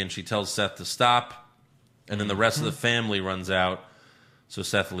Murphy, and she tells Seth to stop. And then the rest of the family runs out, so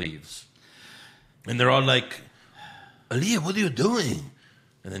Seth leaves. And they're all like, "Aaliyah, what are you doing?"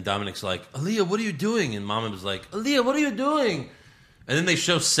 And then Dominic's like, "Aaliyah, what are you doing?" And Mama was like, "Aaliyah, what are you doing?" And then they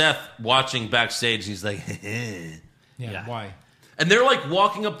show Seth watching backstage. He's like, Yeah, why? and they're like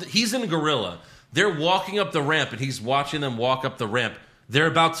walking up. He's in a gorilla. They're walking up the ramp, and he's watching them walk up the ramp. They're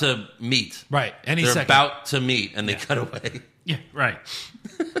about to meet. Right. Any They're second. about to meet, and they cut away. Yeah, right.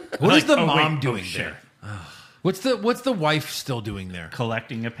 What is Like, the oh, mom wait, doing shit. there? What's the wife still doing there?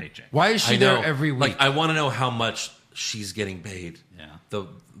 Collecting a paycheck. Why is she I there know. every week? Like, I want to know how much she's getting paid. Yeah.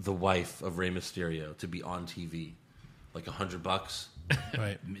 The wife of Rey Mysterio to be on TV, like $100.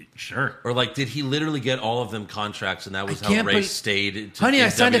 right. Sure. Or like, did he literally get all of them contracts, and that was I how can't Ray believe- stayed? Honey, in I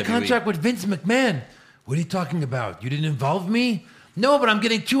signed a WWE? contract with Vince McMahon. What are you talking about? You didn't involve me? No, but I'm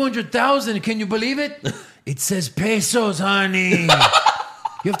getting $200,000. Can you believe it? It says pesos, honey.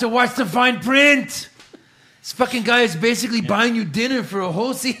 You have to watch the fine print. This fucking guy is basically buying you dinner for a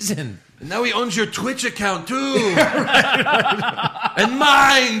whole season. And now he owns your Twitch account too. And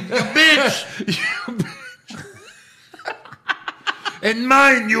mine, you bitch. And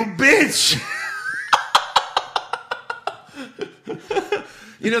mine, you bitch.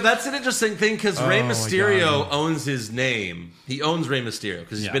 You know, that's an interesting thing because Rey my Mysterio owns his name. He owns Rey Mysterio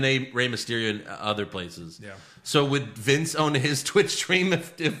because he's Yeah. been a Rey Mysterio in other places. Yeah. So would Vince own his Twitch stream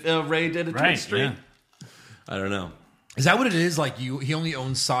if Rey did a Twitch Right, stream? yeah. I don't know. Is that what it is? Like he only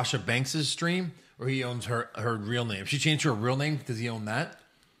owns Sasha Banks' stream, or he owns her real name? If she changed her real name, does he own that?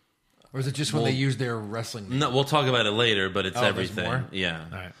 Or is it just when they use their wrestling name? No, we'll talk about it later, but it's Oh, there's everything. more? Yeah.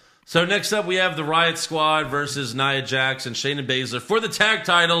 All right. So next up, we have the Riot Squad versus Nia Jax and Shayna Baszler for the tag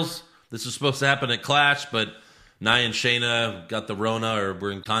titles. This was supposed to happen at Clash, but Nia and Shayna got the Rona, or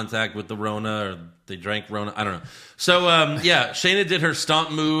were in contact with the Rona, or they drank Rona. I don't know. So, yeah, Shayna did her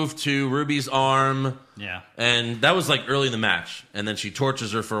stomp move to Ruby's arm. Yeah. And that was like early in the match. And then she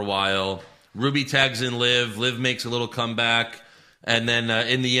tortures her for a while. Ruby tags in Liv. Liv makes a little comeback. And then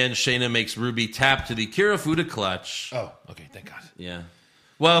in the end, Shayna makes Ruby tap to the Kirifuda clutch. Oh, okay. Thank God. Yeah.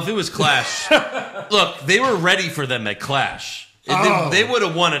 Well, if it was Clash, look, they were ready for them at Clash. They would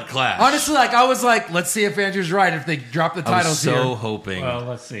have won at Clash. Honestly, I was like, let's see if Andrew's right if they drop the I was titles so here. hoping Well,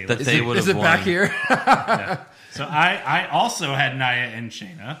 let's see. that they would have Is it won. back here? So I also had Nia and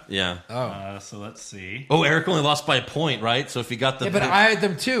Shayna. Yeah. So let's see. Oh, Eric only lost by a point, right? So if he got the Yeah, but I had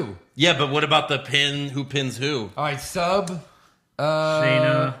them too. yeah, but what about the pin? Who pins who? All right, sub.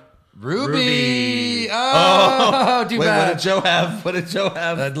 Shayna. Ruby. Oh, too Wait, bad. what did Joe have? What did Joe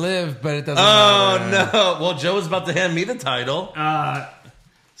have? I'd live, but it doesn't Oh matter. no! Well, Joe was about to hand me the title.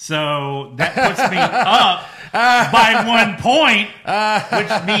 So that puts me up by 1 point,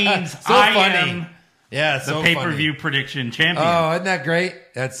 which means I funny. am Yeah, it's the so pay-per-view funny. prediction champion. Oh, isn't that great?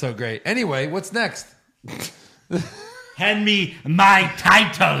 That's so great. Anyway, what's next? Hand me my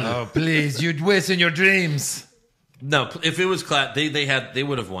title. Oh, please, you'd wish in your dreams. No, if it was Clash, they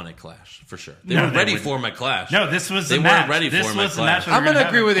would have won at Clash for sure. They No, were they ready wouldn't. for my Clash. No, this was They the weren't match. ready this for my was the clash. match. we I'm were going to have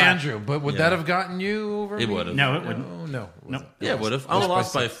agree at with Clash. Andrew, but would Yeah. that have gotten you over It me? would have. No, it wouldn't. Oh, no. Nope. Yeah, it would have. I only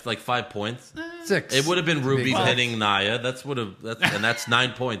lost by like 5 points. 6. It would have been Ruby Big hitting Nia. And that's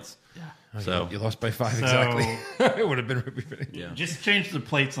 9 points. So You lost by 5 So- exactly. It would have been Ruby. yeah. Just change the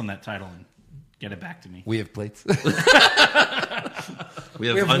plates on that title and get it back to me. We have plates. We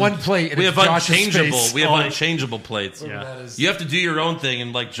have one plate and We it's have Josh's unchangeable. face. We have Oh, unchangeable plates. Yeah. You have to do your own thing,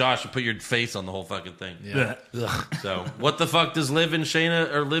 and like Josh, you put your face on the whole fucking thing. Yeah. So what the fuck does Liv and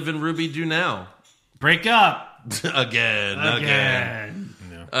Shayna or Liv and Ruby do now? Break up Again.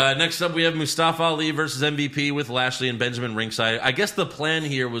 Next up, we have Mustafa Ali versus MVP with Lashley and Benjamin ringside. I guess the plan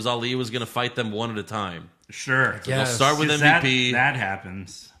here was Ali was going to fight them one at a time. Sure. Yeah. They'll start with 'Cause MVP. That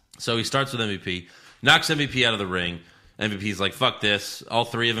happens. So he starts with MVP, knocks MVP out of the ring. MVP's like, fuck this. All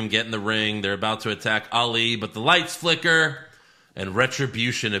three of them get in the ring. They're about to attack Ali, but the lights flicker and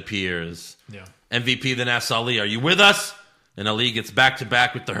Retribution appears. Yeah. MVP then asks Ali, are you with us? And Ali gets back to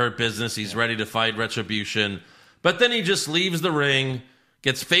back with the Hurt Business. He's ready to fight Retribution. But then he just leaves the ring,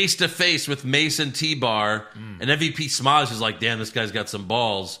 gets face to face with Mason T-Bar, and MVP smiles. He's like, damn, this guy's got some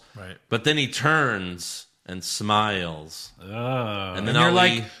balls. Right. But then he turns and smiles. Oh. And then And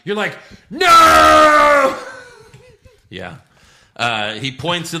Ali... you're like, no! Yeah. He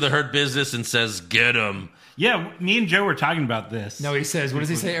points to the Hurt Business and says, get him. Yeah, me and Joe were talking about this. No, he says, what does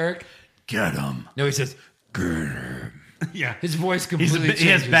he say, Eric? Get him. No, he says, Yeah. his voice He completely has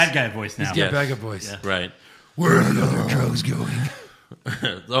changes. bad guy voice now. Yeah, Yes. bad guy voice. Right. Where are the other drugs going?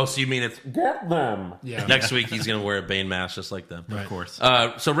 Oh, so you mean it's get them? Yeah. Next week he's going to wear a Bane mask just like them. Of course.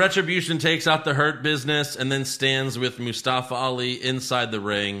 So Retribution takes out the Hurt Business and then stands with Mustafa Ali inside the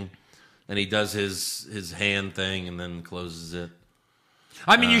ring. And he does his hand thing and then closes it.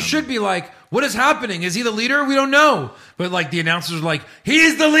 I mean, you should be like, what is happening? Is he the leader? We don't know. But like the announcers are like,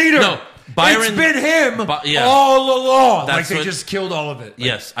 he's the leader. No, Byron- it's been him yeah. all along. That's like they what- just killed all of it. Like,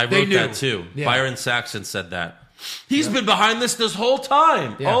 Yes, I they wrote knew. that too. Yeah. Byron Saxon said that. He's been behind this whole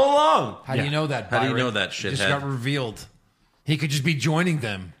time, Yeah. all along. How do you know that, How do you Byron? know that, It just shithead? got revealed. He could just be joining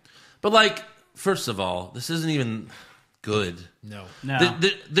them. But like, first of all, this isn't even good. No. No.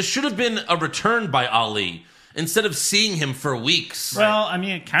 There should have been a return by Ali instead of seeing him for weeks. Well, I mean,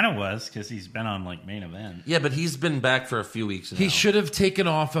 it kind of was because he's been on like main event. Yeah, but he's been back for a few weeks now. He should have taken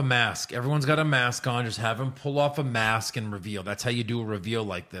off a mask. Everyone's got a mask on. Just have him pull off a mask and reveal. That's how you do a reveal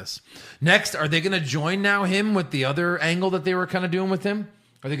like this. Next, are they going to join now him with the other angle that they were kind of doing with him?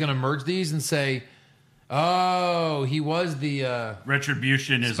 Are they going to merge these and say, Oh, he was the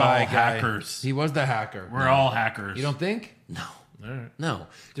Retribution is all spy guy. hackers. He was the hacker. We're all hackers. You don't think? No,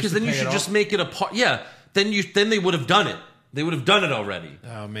 because to then you pay it should just off? make it a part. Yeah, then they would have done it. They would have done it already.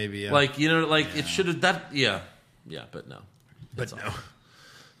 Oh, maybe. Yeah. Like it should have that. Yeah, but no. but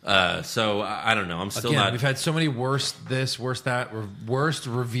no. So I don't know. I'm still Again, not. we've had so many worst this, worst that, worst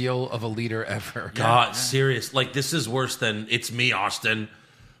reveal of a leader ever. God, serious. Like this is worse than "It's Me, Austin."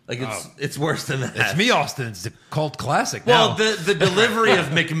 Like it's worse than that. It's me, Austin. It's a cult classic. Well, now. the delivery of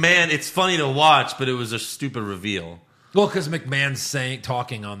McMahon, it's funny to watch, but it was a stupid reveal. Well, because McMahon's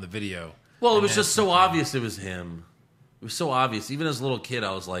talking on the video. Well, it was just so obvious it was him. It was so obvious. Even as a little kid,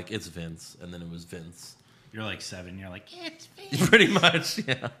 I was like, "It's Vince," and then it was Vince. You're like 7. You're like, it's me. Pretty much,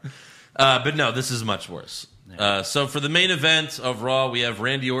 yeah. But no, this is much worse. So for the main event of Raw, we have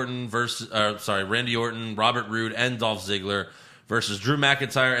Randy Orton, Robert Roode, and Dolph Ziggler versus Drew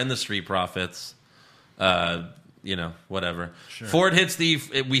McIntyre and the Street Profits. Whatever. Sure. Ford hits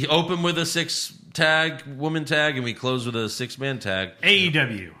we open with a 6-woman tag, and we close with a 6-man tag.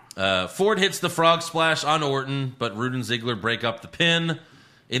 AEW. Ford hits the frog splash on Orton, but Roode and Ziggler break up the pin.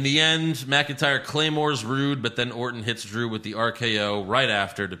 In the end, McIntyre claymores Roode, but then Orton hits Drew with the RKO right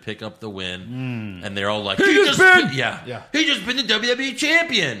after to pick up the win. And they're all like, he just been the WWE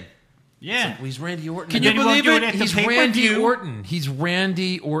champion. Yeah. Well, he's Randy Orton. Can you believe do it? it at the He's pay-per-view? Randy Orton. He's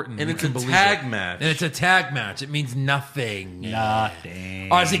Randy Orton. And You it's a can believe tag it. match. And it's a tag match. It means nothing.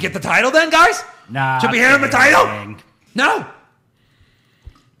 Nothing. Oh, does he get the title then, guys? Nothing. Should we hand him the title? No.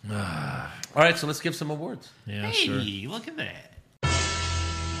 All right, so let's give some awards. Yeah, Hey, look at that.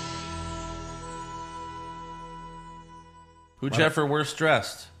 Who Jeffer worst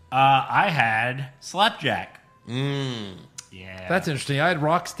dressed? I had Slapjack. Yeah. That's interesting. I had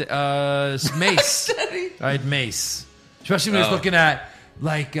Mace. I had Mace. Especially when he was looking at,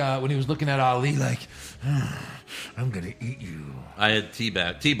 when he was looking at Ali, I'm going to eat you. I had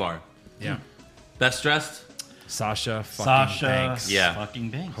T-Bar. Yeah. Best dressed? Sasha fucking Banks. Yeah.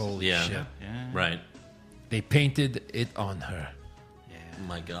 Fucking Banks. Holy Yeah. shit. Yeah. Right. They painted it on her. Oh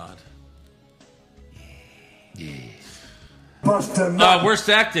my God. Yeah. Worst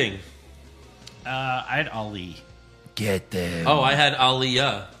acting? I had Ali. Get them. Oh, I had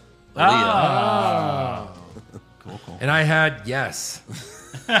Aliyah. Cool. And I had, yes.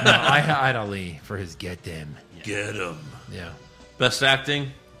 No, I had Ali for his get them. Get him. Yeah. Best acting?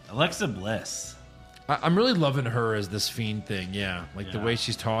 Alexa Bliss. I'm really loving her as this Fiend thing, yeah. The way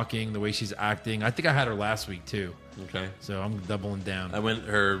she's talking, the way she's acting. I think I had her last week, too. Okay. So I'm doubling down. I went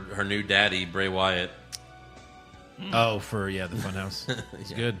her new daddy, Bray Wyatt. Oh, for, the Funhouse.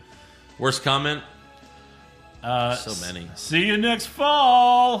 It's good. Worst comment? So many. See you next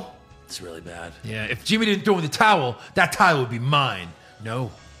fall. It's really bad. Yeah, if Jimmy didn't throw in the towel, that towel would be mine.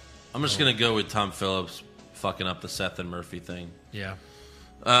 No. I'm just going to go with Tom Phillips fucking up the Seth and Murphy thing. Yeah.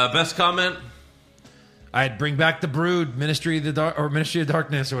 Best comment? I'd bring back the Brood, Ministry of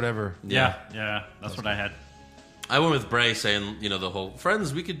Darkness or whatever. Yeah. That's what I had. I went with Bray saying, the whole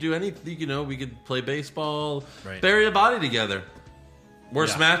friends, we could do anything, we could play baseball, bury a body together.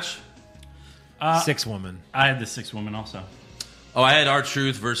 Worst match? 6-woman. I had the 6-woman also. Oh, I had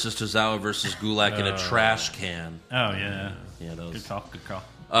R-Truth versus Tozawa versus Gulak in a trash can. Oh, yeah. Yeah, that was... Good call.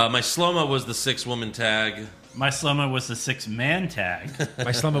 My slow-mo was the 6-woman tag. My slow-mo was the 6-man tag.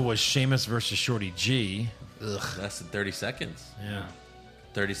 My slumber was Sheamus versus Shorty G. Ugh. That's 30 seconds. Yeah.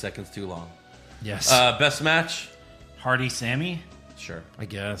 30 seconds too long. Yes. Best match? Hardy Sammy. Sure. I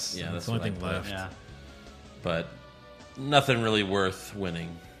guess. Yeah, that's that's the only what I thing put. left. Yeah. But nothing really worth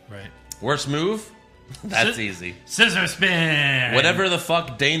winning. Right. Worst move? That's easy. Scissor spin. Whatever the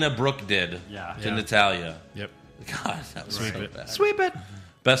fuck Dana Brooke did to Yeah. Natalia. Yep. God, that was so bad. Sweep it.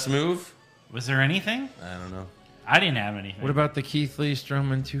 Best move? Was there anything? I don't know. I didn't have anything. What about the Keith Lee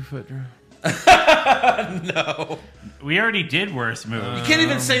Strowman 2-foot draw? No. We already did worst move. You can't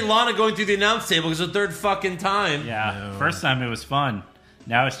even say Lana going through the announce table because the third fucking time. Yeah. First time it was fun.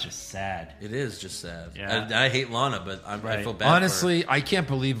 Now it's just sad. It is just sad. Yeah. I hate Lana, but I feel bad Honestly, I can't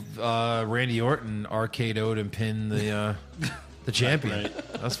believe Randy Orton RKO'd and pinned the champion.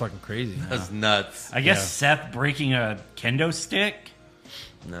 That's fucking crazy. for her. That's nuts. I guess Seth breaking a kendo stick.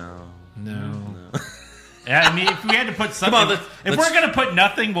 No. Yeah, I mean, if we had to put something, on, if we're gonna put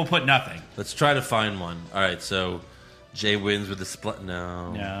nothing, we'll put nothing. Let's try to find one. All right, so Jay wins with the split.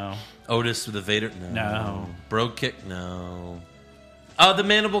 No. No. Otis with the Vader. No. No. Bro kick. No. Oh, the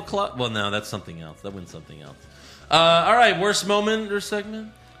Mandible Club. Well, no, that's something else. That wins something else. All right, worst moment or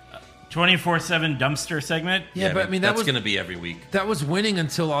segment? 24/7 dumpster segment. Yeah, but I mean, that that's was going to be every week. that was winning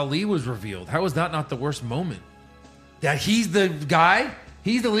until Ali was revealed. How was that not the worst moment? That he's the guy?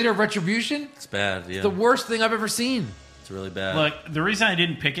 He's the leader of Retribution? It's bad. Yeah, The worst thing I've ever seen. it's really bad. Look, the reason I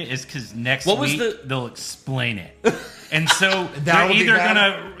didn't pick it is because next What was week they'll explain it, and so That'll be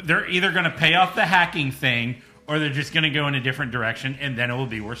bad. they're either gonna pay off the hacking thing, or they're just gonna go in a different direction, and then it will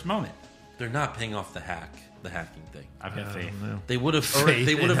be worst moment. They're not paying off the hacking thing. I've got faith. They would have. Faith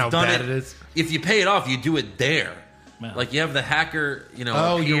They would in how have done bad it. it is. If you pay it off, you do it there. Well. Like you have the hacker.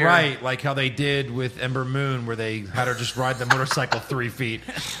 Oh, appear. you're right. Like how they did with Ember Moon, where they had her just ride the motorcycle 3 feet.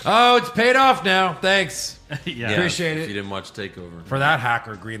 Oh, it's paid off now. Thanks Yeah. Appreciate If it. you didn't watch Takeover, for that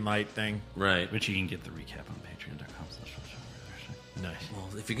hacker green light thing. right? Which you can get the recap on patreon.com/. Nice. Well,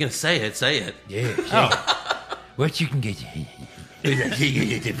 if you're gonna say it, say it. Yeah. Oh, What you can get.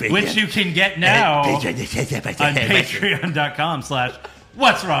 which you can get now on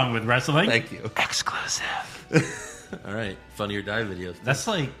patreon.com/What's Wrong with Wrestling. Thank you. Exclusive. All right, Funny or Die videos. That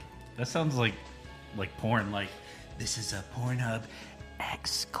sounds like porn. Like, this is a Pornhub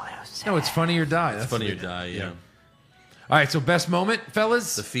exclusive. No, it's Funny or Die. That's Funny or the- Die. Yeah. All right, so best moment,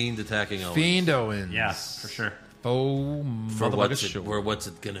 fellas? The Fiend attacking Owens. Fiend Owens. Yeah, for sure. Oh, For what's motherfucker. what's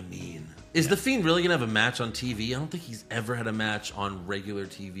it gonna mean? Is the Fiend really gonna have a match on TV? I don't think he's ever had a match on regular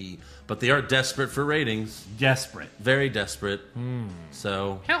TV, but they are desperate for ratings. Desperate. Very desperate.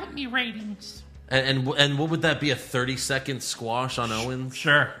 So Help me, ratings. and what would that be? A 30-second squash on Owens?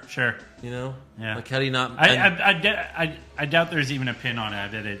 Sure. You know? Yeah. Like how do you not? and I doubt there's even a pin on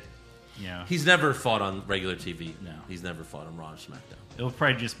it. That it, he's never fought on regular TV. No. He's never fought on Raw or SmackDown. it'll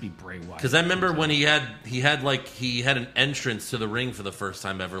probably just be Bray Wyatt. Because I remember when he had an entrance to the ring for the first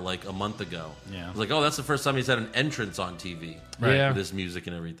time ever, like a month ago. Yeah. I was like, oh, that's the first time he's had an entrance on TV. Right. Yeah. With his music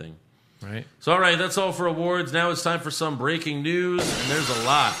and everything. Right. So, all right, that's all for awards. Now it's time for some breaking news, and there's a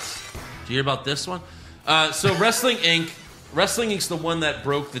lot. Did you hear about this one? So, Wrestling Inc. Wrestling Inc.'s the one that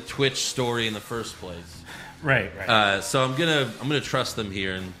broke the Twitch story in the first place. Right. So I'm gonna trust them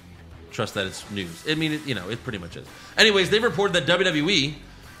here and trust that it's news. I mean, it pretty much is. Anyways, they reported that WWE,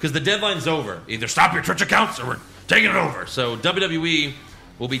 because the deadline's over, either stop your Twitch accounts or we're taking it over. So WWE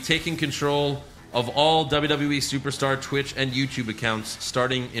will be taking control of all WWE Superstar Twitch and YouTube accounts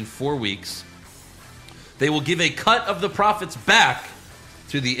starting in 4 weeks. They will give a cut of the profits back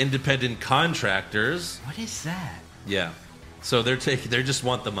to the independent contractors. What is that? Yeah. So they just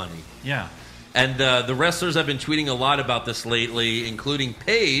want the money. Yeah. And the wrestlers have been tweeting a lot about this lately, including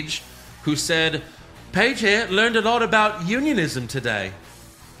Paige, who said, Paige here learned a lot about unionism today.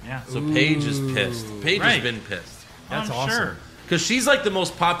 Yeah. So Paige is pissed. Paige has Right. been pissed. That's I'm awesome. Sure. Because she's like the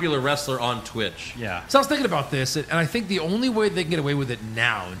most popular wrestler on Twitch. Yeah. So I was thinking about this, and I think the only way they can get away with it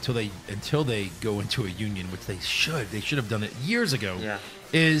now, until they go into a union, which they should have done it years ago, Yeah.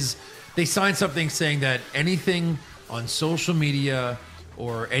 is they sign something saying that anything on social media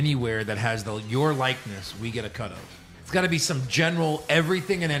or anywhere that has your likeness, we get a cut of. It's got to be some general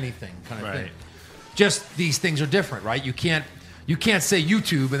everything and anything kind of Right. thing. Just these things are different, right? You can't say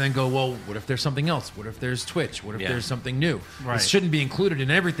YouTube and then go, well, what if there's something else? What if there's Twitch? What if Yeah. there's something new? Right. It shouldn't be included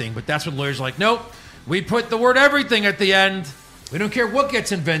in everything, but that's what lawyers are like, nope, we put the word everything at the end. We don't care what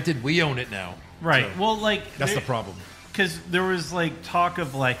gets invented, we own it now. Right. So, Well, like that's the problem. Because there was like talk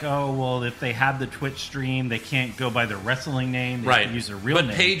of like, oh well, if they have the Twitch stream, they can't go by their wrestling name. They have to use their real but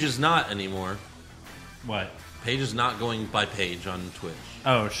name. Paige is not anymore. What? Paige is not going by Paige on Twitch.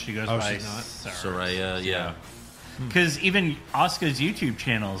 Oh, she goes by she's not? Soraya, yeah. Because even Asuka's YouTube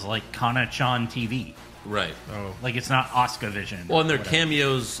channel is like Kana-chan TV. Right. Oh, Like it's not Asuka Vision. Well, and their whatever.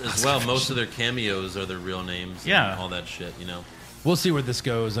 cameos as well. Most of their cameos are their real names. Yeah. And all that shit, we'll see where this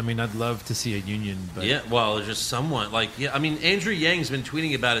goes. I mean, I'd love to see a union, but Yeah, well, there's just someone I mean, Andrew Yang's been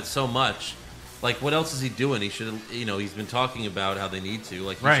tweeting about it so much. Like, what else is he doing? He should, he's been talking about how they need to.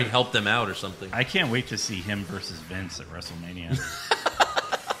 Like, he Right. should help them out or something. I can't wait to see him versus Vince at WrestleMania.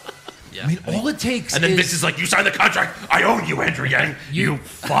 Yeah. I mean, all it takes and then is Vince is like, "You signed the contract. I own you, Andrew Yang. You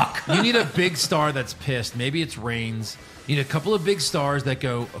fuck." you need a big star that's pissed. Maybe it's Reigns. You need a couple of big stars that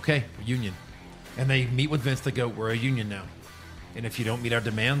go, okay, we're union. And they meet with Vince to go, we're a union now. And if you don't meet our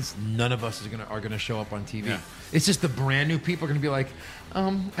demands, none of us are gonna show up on TV. Yeah. It's just the brand new people are gonna be like,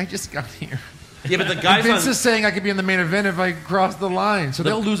 I just got here. Yeah, but the guys Vince on is saying I could be in the main event if I cross the line. So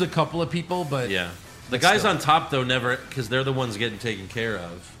they'll lose a couple of people, but the guys on top though never, because they're the ones getting taken care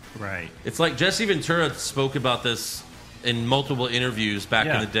of. Right. It's like Jesse Ventura spoke about this in multiple interviews back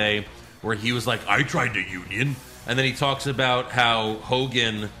in Yeah. the day, where he was like, "I tried to union," and then he talks about how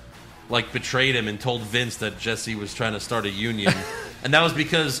Hogan betrayed him and told Vince that Jesse was trying to start a union, and that was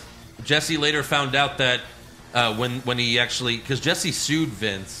because Jesse later found out that when he actually, because Jesse sued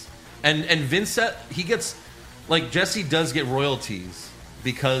Vince, and Vince said he gets Jesse does get royalties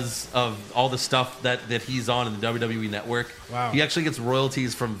because of all the stuff that he's on in the WWE Network. Wow. He actually gets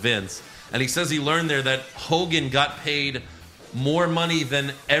royalties from Vince. And he says he learned there that Hogan got paid more money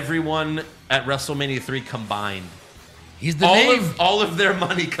than everyone at WrestleMania 3 combined. He's the name. All of their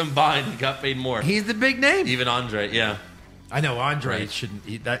money combined, he got paid more. He's the big name. Even Andre, yeah. I know Andre Right. shouldn't.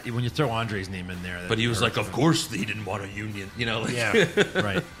 When you throw Andre's name in there, But he was like, hurts. of course he didn't want a union. You know, like, Yeah,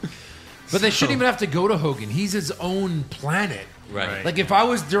 right. But they shouldn't even have to go to Hogan. He's his own planet. Right. Like if I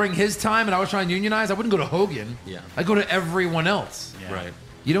was during his time and I was trying to unionize, I wouldn't go to Hogan. Yeah. I'd go to everyone else. Yeah. Right.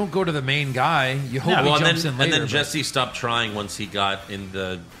 You don't go to the main guy. You hope Yeah, he Well, jumps and in then, later. and then but- Jesse stopped trying once he got in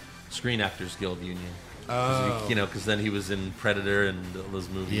the Screen Actors Guild union. Oh. Because then he was in Predator and all those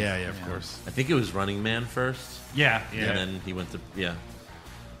movies. Yeah, of course. I think it was Running Man first. Yeah. And then he went to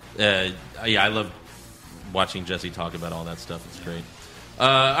I love watching Jesse talk about all that stuff. It's great.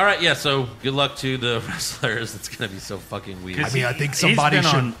 All right, yeah. So good luck to the wrestlers. It's gonna be so fucking weird. I mean, I think He's somebody been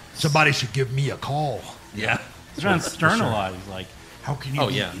should on- somebody should give me a call. Yeah, He's trying to sterilize, like, how can you Oh,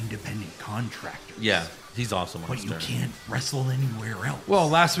 be yeah. independent contractors? yeah. He's awesome. On But you Stern. can't wrestle anywhere else. Well,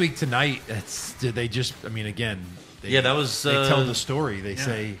 last week tonight, did they just? I mean, again, they, Yeah, that was, They tell the story. They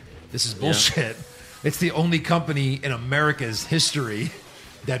say this is bullshit. It's the only company in America's history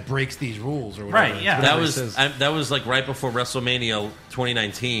that breaks these rules, or whatever. Right, yeah. Whatever That it was says. that was like right before WrestleMania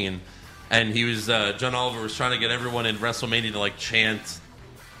 2019, and he was John Oliver was trying to get everyone in WrestleMania to like chant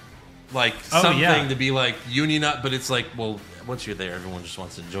like Oh, something yeah. to be like union up, but it's like, well, once you're there, everyone just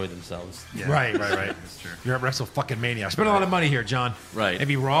wants to enjoy themselves. Yeah. Right. That's true. You're at Wrestle fucking Mania. I spent a lot of money here, John. Right.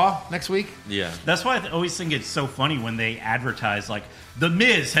 Maybe Raw next week. Yeah. That's why I always think it's so funny when they advertise, like, The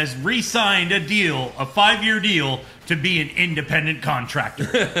Miz has re-signed a deal, a 5-year deal, to be an independent contractor.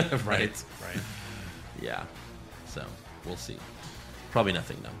 Right. Right. Yeah. So we'll see. Probably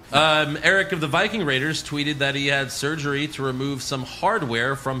nothing, though. Eric of the Viking Raiders tweeted that he had surgery to remove some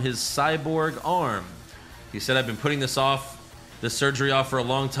hardware from his cyborg arm. He said, I've been putting this surgery off for a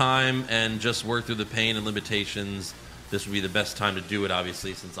long time and just worked through the pain and limitations. This would be the best time to do it,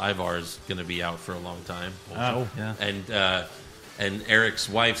 obviously, since Ivar is going to be out for a long time. Oh, yeah. And Eric's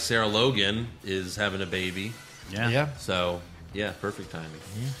wife, Sarah Logan, is having a baby. Yeah. So, yeah, perfect timing.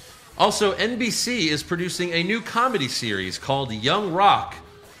 Also, NBC is producing a new comedy series called Young Rock,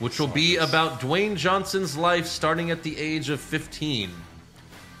 which will be about Dwayne Johnson's life starting at the age of 15.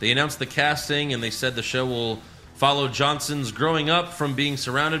 They announced the casting, and they said the show will follow Johnson's growing up from being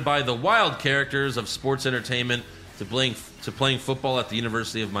surrounded by the wild characters of sports entertainment to playing football at the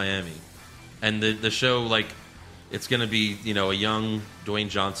University of Miami. And the show, like, it's going to be, a young Dwayne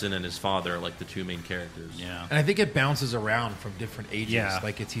Johnson and his father, like the two main characters. Yeah. And I think it bounces around from different ages. Yeah.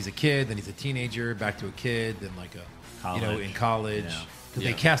 Like he's a kid, then he's a teenager, back to a kid, then like College. in college. Yeah. Because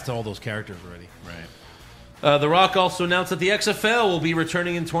Yeah. they cast all those characters already. Right. The Rock also announced that the XFL will be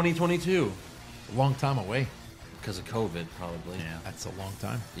returning in 2022 A long time away. because of COVID, probably. Yeah. That's a long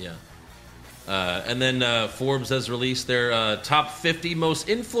time. Yeah. And then Forbes has released their top 50 most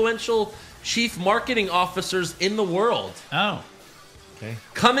influential chief marketing officers in the world. Oh. Okay.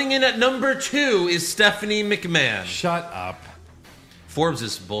 Coming in at number 2 is Stephanie McMahon. Shut up. Forbes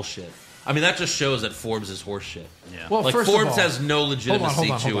is bullshit. I mean, that just shows that Forbes is horseshit. Yeah. Well, Like, first of Forbes all, has no legitimacy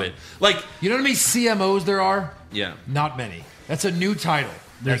hold to on. it. Like, You know how many CMOs there are? yeah. Not many. That's a new title.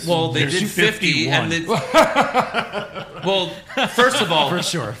 Well, they There's did 50, 51. and well, first of all, For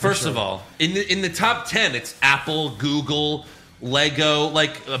sure, for First sure. of all, in the top 10, it's Apple, Google, Lego,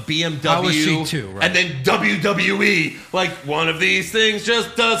 like a BMW, How is she too, right? and then WWE. Like one of these things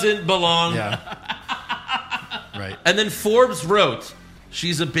just doesn't belong. Yeah. Right. And then Forbes wrote,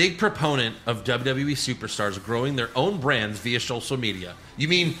 she's a big proponent of WWE superstars growing their own brands via social media. You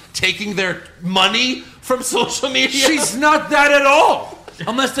mean taking their money from social media? She's not that at all.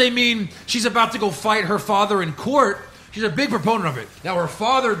 Unless they mean she's about to go fight her father in court. She's a big proponent of it. Now, her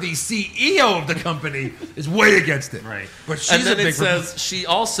father, the CEO of the company, is way against it. Right. But she's And then a big it says she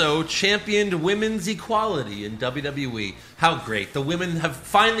also championed women's equality in WWE. How great. The women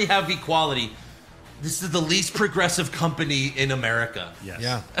finally have equality. This is the least progressive company in America. Yes.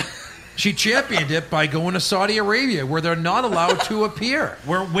 Yeah. She championed it by going to Saudi Arabia, where they're not allowed to appear.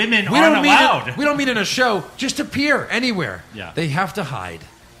 Where women We aren't don't mean allowed. it. We don't mean in a show. Just appear anywhere. Yeah. They have to hide.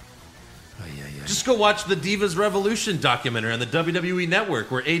 Just go watch the Divas Revolution documentary on the WWE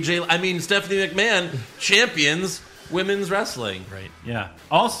Network where Stephanie McMahon champions women's wrestling. Right. Yeah.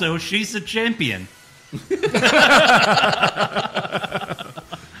 Also, she's a champion.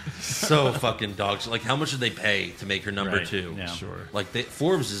 So fucking dogs. Like, how much did they pay to make her number Right, 2? yeah. Sure. Like,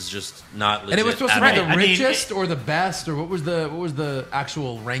 Forbes is just not legit. And it was supposed to at be all. the I mean, richest or the best, or what was the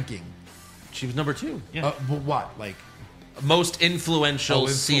actual ranking? She was number 2. Yeah. What? Like most influential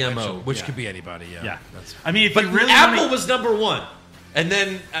CMO. which could be anybody. Yeah. Yeah. That's, I mean, if But you really Apple wanna- was number one, and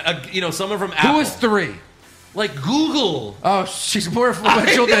then someone from Apple. who was 3? Like Google. Oh, she's more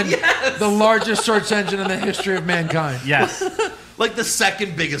influential than Yes. the largest search engine in the history of mankind. Yes. Like the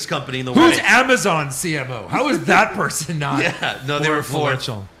second biggest company in the world. Who's Amazon CMO? How is that person not? Yeah, no, they more were fourth.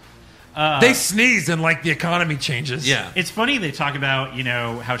 influential? They sneeze and like the economy changes. Yeah. It's funny they talk about,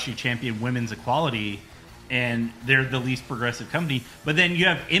 how she championed women's equality and they're the least progressive company. But then you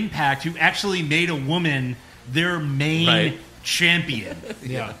have Impact, who actually made a woman their main Right. champion.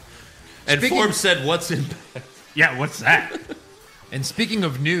 Yeah. And Speaking- Forbes said, "What's in?" Yeah, what's that? And speaking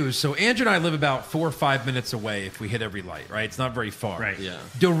of news, so Andrew and I live about 4 or 5 minutes away if we hit every light, right? It's not very far. Right. Yeah.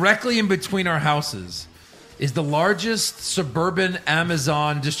 Directly in between our houses is the largest suburban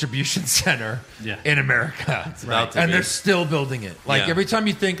Amazon distribution center Yeah. in America. It's about to And be. they're still building it. Like Yeah. every time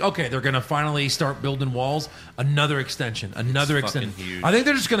you think, okay, they're going to finally start building walls, another extension, another It's fucking extension. huge. I think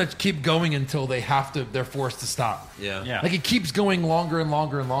they're just going to keep going until they're forced to stop. Yeah. Yeah. Like it keeps going longer and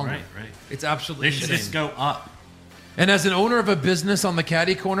longer and longer. Right, right. It's absolutely They should insane. just go up. And as an owner of a business on the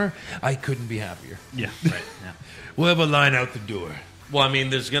caddy corner, I couldn't be happier. Yeah, right. Yeah. We'll have a line out the door. Well, I mean,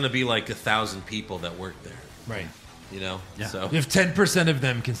 there's going to be like 1,000 people that work there. Right. Yeah. So If 10% of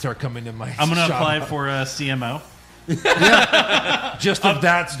them can start coming to my I'm going to shop, apply for a CMO. just of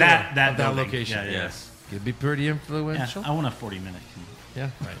that store, that of that building. location. Yeah, yeah. yes. Could be pretty Yeah, influential. I want a 40-minute commute. Yeah.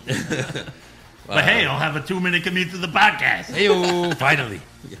 Right. But hey, I'll have a 2-minute commute to the podcast. Hey, finally.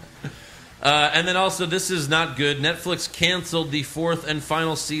 And then also, this is not good. Netflix canceled the 4th and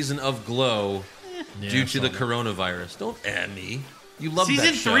final season of Glow due to the coronavirus. Don't add me. You love that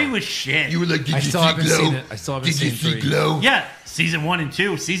Season show. 3 was shit. were like, did I still haven't seen it. I still haven't seen 3. Glow? Yeah, season 1 and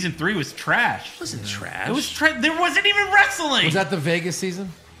 2. Season 3 was trash. It wasn't trash. It was there wasn't even wrestling. Was that the Vegas season?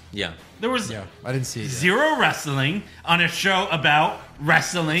 Yeah. There was Yeah. I didn't see it yet. zero wrestling on a show about It's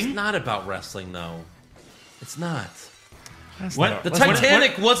wrestling. not about wrestling, though. It's not. What? The Let's not-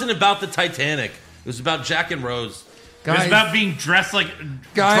 Titanic wasn't about the Titanic. It was about Jack and Rose. It was about being dressed like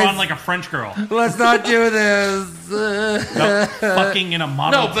Guys. drawn like a French girl, Let's not do this. fucking in a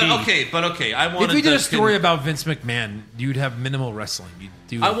Model No, T. but okay. I If wanted we did the a story about Vince McMahon, you'd have minimal wrestling. You'd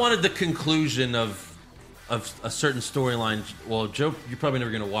do. I wanted the conclusion of a certain storyline. Well, Joe, you're probably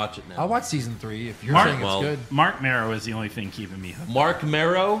never going to watch it now. I'll watch season 3 if you're Mark- saying it's well, good. Mark Marrow is the only thing keeping me hooked. Mark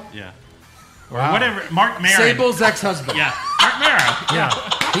Marrow. Yeah, Wow. or whatever. Mark Maron. Sable's ex-husband. Yeah, Mark Marrow.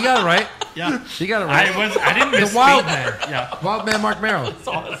 Yeah. He got it right. Yeah, He got it right. I didn't miss the Wild Man. Yeah, Wild Man Mark Merrill.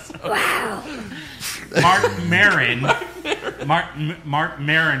 Mark Maron. Mark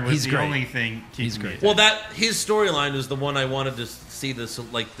Maron was He's the great. only thing keeping He's me great. hooked. Well, that his storyline was the one I wanted to see this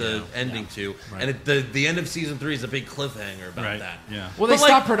the ending to, and the end of season 3 is a big cliffhanger about Right. that. Yeah. Well, they But, like-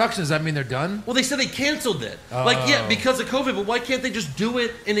 stopped production. Does that mean they're done? Well, they said they canceled it. Yeah, because of COVID. But why can't they just do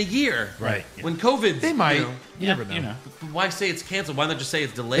it in a year? Right. When COVID, They might. You know, You never know. You know. why say it's canceled? Why not just say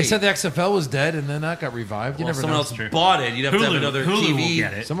it's delayed? They said the XFL was dead, and then that got revived. You well, never someone know. else True. bought it. You'd have to have Hulu, another Hulu TV. will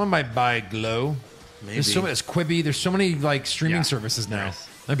get it. Someone might buy Glow. Maybe. There's so many. There's Quibi. There's so many like streaming Yeah. services now. Yes.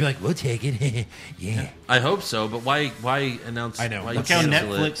 I'd be like, we'll take it. Yeah. I hope so, but why announce? I know. Why Look how cancel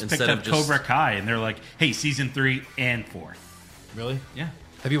it Netflix picked instead up of just Cobra Kai, and they're like, "Hey, season 3 and 4." Really? Yeah.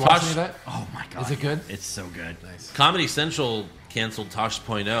 Have you watched Tosh- any of that? Oh my god. Is it good? It's so good. Nice. Comedy Central canceled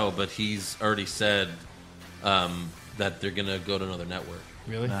Tosh.0, but he's already said that they're gonna go to another network.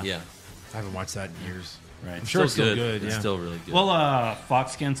 Really? Yeah, I haven't watched that in years. Right. I'm sure it's still good. It's Yeah. still really good. Well,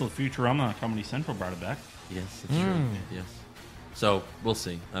 Fox canceled Futurama. Comedy Central brought it back. yes, it's true. Yes. So we'll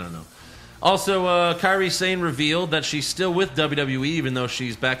see. I don't know. Also, Kairi Sane revealed that she's still with WWE, even though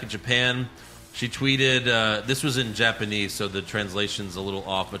she's back in Japan. She tweeted, this was in Japanese, so the translation's a little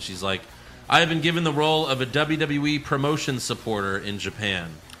off, but she's like, I have been given the role of a WWE promotion supporter in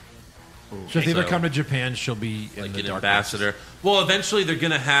Japan. So if they ever So- come to Japan, she'll be in Like the an dark ambassador. Well, eventually they're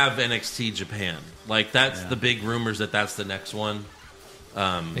going to have NXT Japan. Like, that's Yeah. the big rumors that's the next one.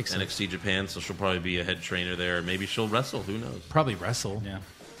 Makes sense. NXT Japan, so she'll probably be a head trainer there. Maybe she'll wrestle. Who knows? Probably wrestle. Yeah.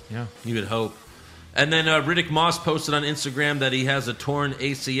 Yeah. You would hope. And then Riddick Moss posted on Instagram that he has a torn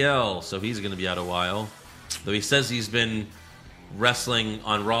ACL, so he's going to be out a while. Though he says he's been wrestling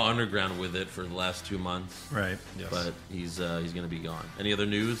on Raw Underground with it for the last 2 months. Right. But he's going to be gone. Any other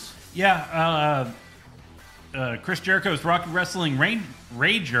news? Yeah. Chris Jericho's Rocky Wrestling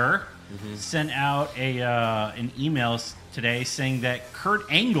Rager sent out an email today saying that Kurt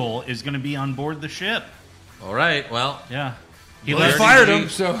Angle is going to be on board the ship. All right. Well, Yeah. He Well, left. they fired did him, you-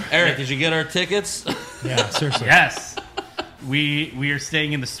 so Eric, did you get our tickets? yeah, seriously. Yes. We are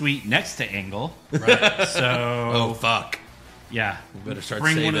staying in the suite next to Angle. Right. So Oh, fuck. yeah. better start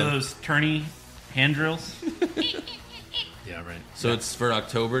Bring one saving. of those tourney hand drills. Yeah, right. So it's for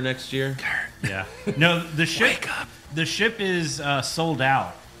October next year. Yeah. No, the ship. The ship is sold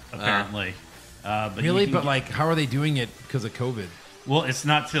out apparently. But you Really? can But get- like, how are they doing it because of COVID? well, it's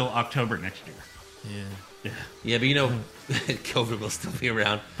not till October next year. Yeah. Yeah, but COVID will still be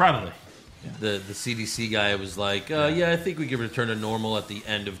around. Probably. The CDC guy was like, yeah, I think we can return to normal at the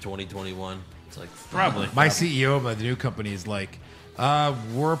end of 2021. It's like, Probably. My CEO of the new company is like,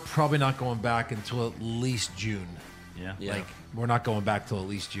 we're probably not going back until at least June. Yeah. yeah. Like, we're not going back till at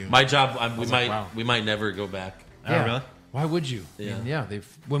least June. My job, we was might like, wow. we might never go back. Oh, really? Why would you? Yeah. I mean,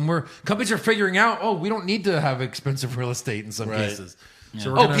 yeah. Companies are figuring out. Oh, we don't need to have expensive real estate in some Right. cases.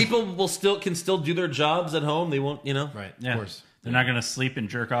 So we're Oh, gonna- people can still do their jobs at home. They won't, right? Yeah. Of course. They're not going to sleep and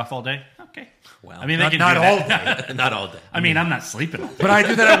jerk off all day. Okay. Well, I mean, they can Not do all that. day. not all day. I mean, I'm not sleeping all day. But I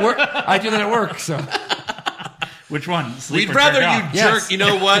do that at work. I do that at work. So Which one? Sleep We'd or rather jerk you off? Yes. jerk. You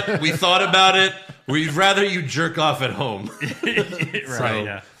know what? We thought about it. We'd rather you jerk off at home. Right. So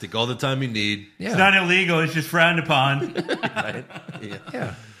Yeah. take all the time you need. yeah, It's not illegal. It's just frowned upon. Right? Yeah.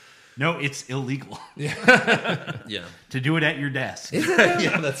 yeah. No, it's illegal Yeah. to do it at your desk.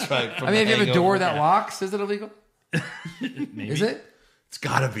 Yeah, that's right. From I mean, if you have a Hangover. door that locks, is it illegal? Maybe. Is it? It's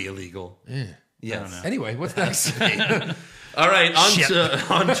got to be illegal. Yeah. Yes. Anyway, what's next? All right, Shit.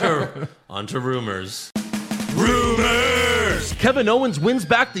 on to rumors. Rumors! Kevin Owens wins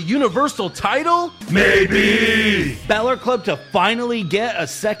back the Universal title? Maybe. Balor Club to finally get a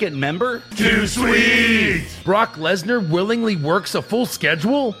second member? Too sweet. Brock Lesnar willingly works a full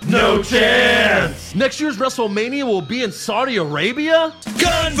schedule? No chance. Next year's WrestleMania will be in Saudi Arabia?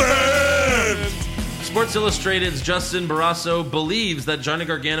 Confirmed. Sports Illustrated's Justin Barrasso believes that Johnny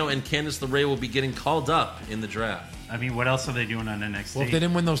Gargano and Candice LeRae will be getting called up in the draft. I mean, what else are they doing on NXT? Well, if they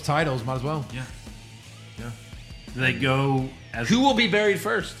didn't win those titles, might as well. Yeah. Do they go as Who will be buried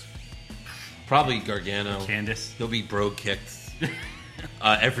first? Probably Gargano. Candice? He'll be bro kicked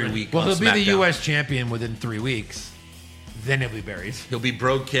every week. Well, on he'll be the SmackDown. U.S. champion within 3 weeks. Then he'll be buried. He'll be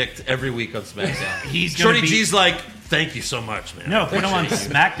bro kicked every week on SmackDown. He's gonna Shorty be- G's like, thank you so much, man. No, put him on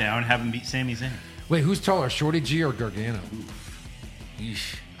SmackDown and have him beat Sami Zayn. Wait, who's taller, Shorty G or Gargano?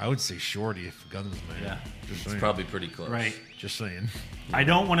 Yeesh. I would say Shorty if guns, man. Yeah. Just It's saying. probably pretty close. Right. Just saying. I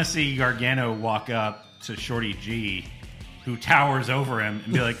don't want to see Gargano walk up to Shorty G, who towers over him,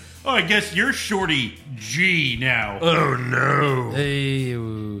 and be like, "Oh, I guess you're Shorty G now." Oh no. Hey.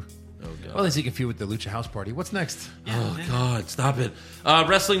 Ooh. Oh, God. Well, at least he can feud with the Lucha House Party. What's next? Oh, God, stop it.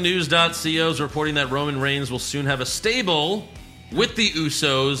 WrestlingNews.co is reporting that Roman Reigns will soon have a stable with the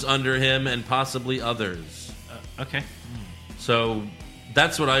Usos under him and possibly others. Okay. So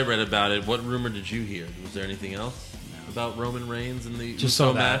that's what I read about it. What rumor did you hear? Was there anything else about Roman Reigns and the Just Uso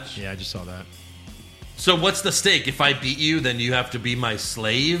saw that. match? Yeah, I just saw that. So what's the stake? If I beat you, then you have to be my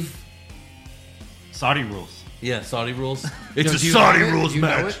slave? Saudi rules. Yeah, Saudi rules? It's Yo, a do you Saudi know it? rules Do you know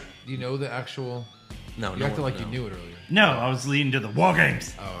match. it? Do you know the actual... No, You no. acted like no. you knew it earlier. No, I was leading to the War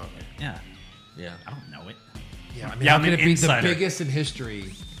Games. Oh, okay. Yeah, Yeah. I don't know it. Yeah, I mean, Yeah, how I'm can an it be insider. the biggest in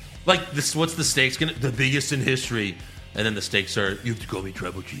history? Like, this, what's the stakes? The biggest in history. And then the stakes are, you have to call me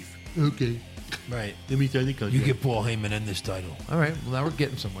Tribal Chief. Okay. Right. Let me tell you. You get Paul Heyman in this title. All right. Well, now we're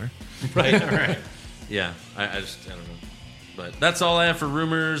getting somewhere. Right? Right. Yeah, I don't know. But that's all I have for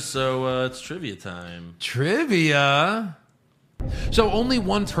rumors, so it's trivia time. Trivia. So only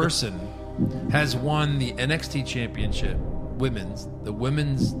one person has won the NXT Championship,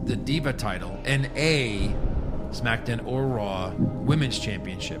 the Diva title, and a SmackDown or Raw Women's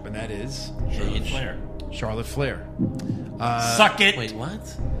Championship, and that is Charlotte Flair. Charlotte Flair. Suck it. Wait, what?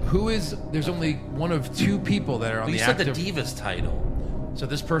 Who is? There's only one of two people that are on Well, you the said active. the Divas title. So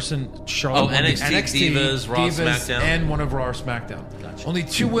this person, Charlotte, Oh, won the NXT Divas, Raw, SmackDown. and one of Raw or SmackDown. Gotcha. Only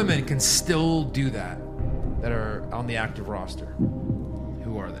two women can still do that are on the active roster.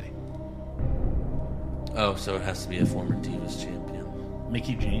 Who are they? Oh, so it has to be a former Divas champion.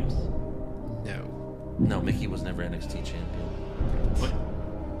 Mickey James. No. No, Mickey was never NXT champion. What?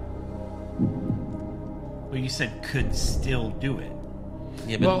 Well, you said could still do it.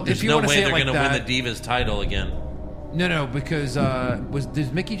 Yeah, but Well, there's if you no wanna way say it they're like going to win that- the Divas title again. No, because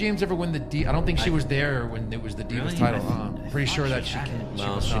did Mickey James ever win the I don't think she was there when it was the Divas Really? title. I Pretty thought sure she that she had can. it.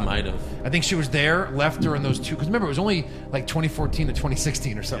 Well, was she not. might have. I think she was there, left during those two. Because remember, it was only like 2014 to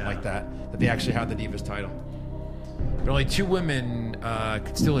 2016 or something Yeah. like that they actually had the Divas title. But only two women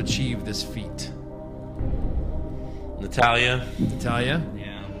could still achieve this feat. Natalia. Natalia,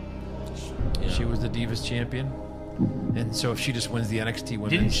 Yeah. Yeah. she was the Divas champion, and so if she just wins the NXT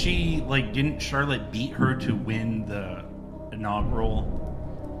Women's, Didn't Charlotte beat her to win the inaugural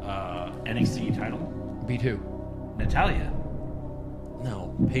NXT title? beat who? Natalia.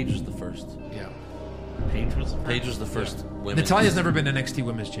 No, Paige was the first. Yeah. Paige was the first. Paige was the first women. Natalia's never been NXT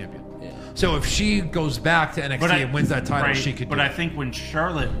Women's Champion. Yeah. So if she goes back to NXT and wins that title, right, she could. But do I it. think when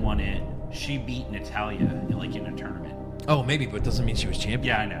Charlotte won it, she beat Natalya like in a tournament. Oh, maybe, but it doesn't mean she was champion.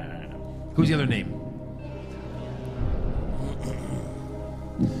 Yeah, I know. Who's the other name?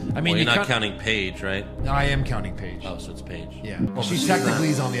 I mean, Well, you're not count- counting Paige, right? I am counting Paige. Oh, so it's Paige. Yeah, Well, she she's technically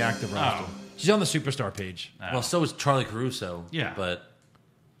not- is on the active roster. Oh. She's on the superstar page. Well, so is Charlie Caruso. Yeah. But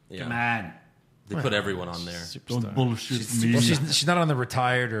yeah, Come on. they put everyone on there. Superstar. bullshit Well, she's not on the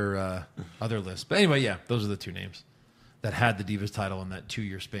retired or other list. But anyway, yeah, those are the two names that had the Divas title in that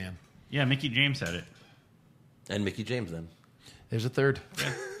 2-year span. Yeah, Mickey James had it. And Mickey James then. There's a third.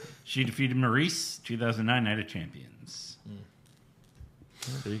 She defeated Maurice, 2009 Night of Champions.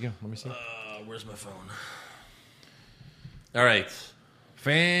 There you go. Let me see. Where's my phone? All right.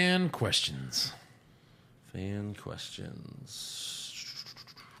 Fan questions. Fan questions.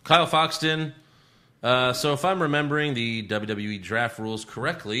 Kyle Foxton. So if I'm remembering the WWE draft rules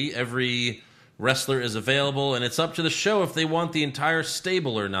correctly, every wrestler is available, and it's up to the show if they want the entire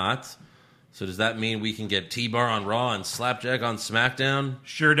stable or not. So does that mean we can get T-Bar on Raw and Slapjack on SmackDown?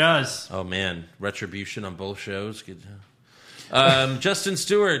 Sure does. Oh, man. Retribution on both shows. Good. Justin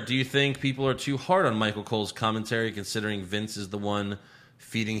Stewart, do you think people are too hard on Michael Cole's commentary considering Vince is the one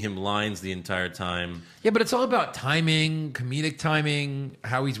feeding him lines the entire time? Yeah, but it's all about timing, comedic timing,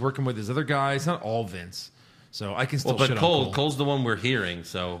 how he's working with his other guys. Not all Vince. So I can still Well, shit but on Cole. Cole's the one we're hearing,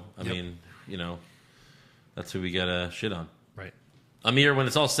 so, I Yep. mean, you know, that's who we got to shit on. Right. Amir, when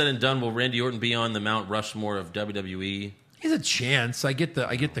it's all said and done, will Randy Orton be on the Mount Rushmore of WWE? He's a chance. I get the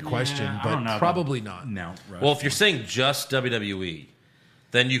question, I don't know but about probably not. No. Well, if you're saying just WWE,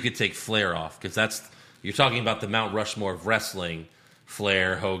 then you could take Flair off, because you're talking about the Mount Rushmore of wrestling.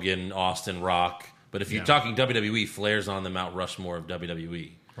 Flair, Hogan, Austin, Rock. But if you're Yeah. talking WWE, Flair's on the Mount Rushmore of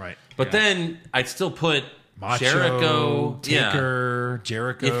WWE. Right. But then I'd still put Macho, Jericho, Taker,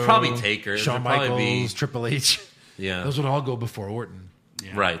 Jericho. It'd probably Taker. It Shawn would probably Michaels, be- Triple H. Yeah, Those would all go before Orton.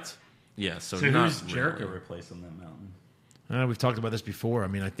 Yeah. right. Yeah, so, So not who's Jericho really. replacing that mountain? We've talked about this before. I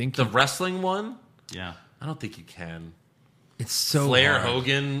mean, I think The wrestling one? Yeah. I don't think you can. it's so Flair, hard.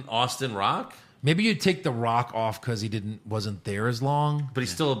 Hogan, Austin, Rock? Maybe you'd take The Rock off because he wasn't there as long. But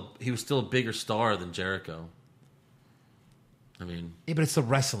he was still a bigger star than Jericho. I mean, Yeah, but it's the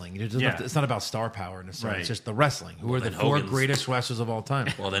wrestling. Yeah. It's not about star power necessarily. Right. It's just the wrestling. Who are the then 4 Hogan's- greatest wrestlers of all time?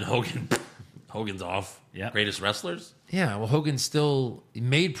 well then Hogan's off. Yep. Greatest wrestlers? Yeah, well, Hogan still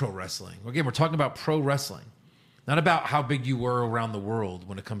made pro wrestling. Again, we're talking about pro wrestling, not about how big you were around the world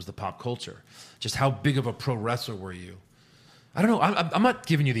when it comes to pop culture. Just how big of a pro wrestler were you? I don't know. I'm not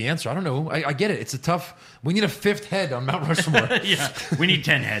giving you the answer. I don't know. I get it. It's a tough. We need a 5th head on Mount Rushmore. Yeah. We need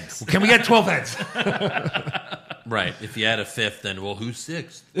 10 heads. Can we get 12 heads? Right. If you add a 5th, then well, who's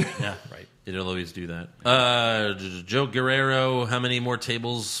 6th? Yeah. Right. It'll always do that. Joe Guerrero, how many more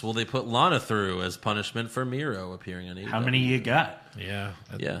tables will they put Lana through as punishment for Miro appearing on AEW? How many you got? Yeah.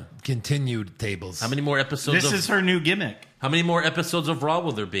 Yeah. Continued tables. How many more episodes This is her new gimmick. How many more episodes of Raw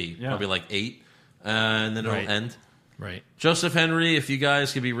will there be? Yeah. Probably like 8. And then it'll Right. end. Right. Joseph Henry, if you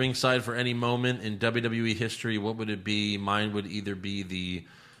guys could be ringside for any moment in WWE history, what would it be? Mine would either be the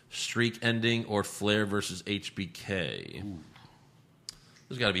streak ending or Flair versus HBK.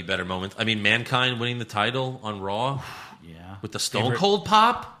 There's got to be better moments. I mean, Mankind winning the title on Raw Yeah. with the Stone Favorite- Cold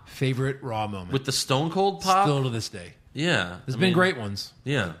pop? Favorite Raw moment. With the Stone Cold pop? Still to this day. Yeah. There's I been mean, great ones.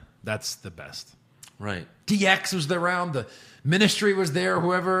 Yeah, That's the best. right. DX was around. The Ministry was there.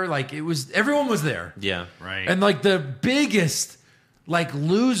 Whoever. Like, it was. Everyone was there. Yeah. Right. And like the biggest, like,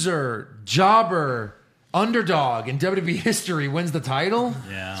 loser, jobber, underdog in WWE history wins the title.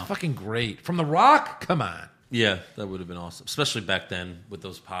 Yeah. It's fucking great. From The Rock, come on. Yeah, that would have been awesome. Especially back then with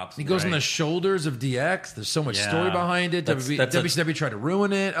those pops. He goes on Right. the shoulders of DX. There's so much Yeah. story behind it. That's WCW tried to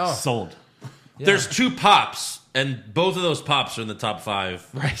ruin it. Oh, Sold. There's 2 pops, and both of those pops are in the top 5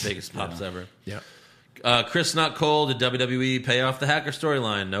 Right. biggest pops ever. yeah. Chris Not Cold, did WWE pay off the hacker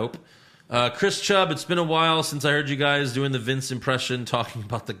storyline? Nope. Chris Chubb, it's been a while since I heard you guys doing the Vince impression talking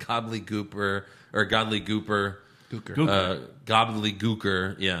about the Godly Gooper. Gooker. Godly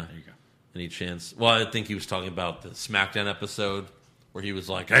Gooker, yeah. There you go. Any chance? Well, I think he was talking about the SmackDown episode where he was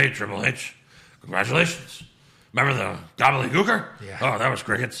like, "Hey, Triple H, congratulations. Remember the Godly Gooker? Yeah. Oh, that was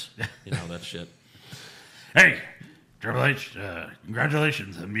crickets." You know, that shit. Hey, Triple H,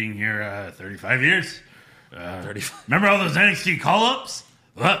 congratulations on being here 35 years. 35. Remember all those NXT call-ups?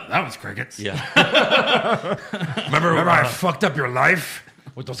 Well, that was crickets. Yeah. Remember I fucked up your life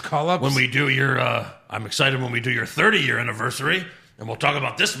with those call-ups? when we do your, I'm excited when we do your 30-year anniversary, and we'll talk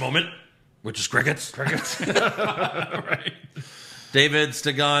about this moment, which is crickets. Crickets. Right. David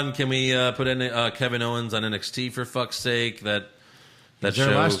Stegan, can we put in Kevin Owens on NXT for fuck's sake? That there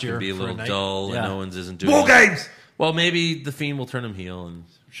show last year can be a for a little night. dull, Yeah. and Owens isn't doing War it. games. Well, maybe the Fiend will turn him heel, and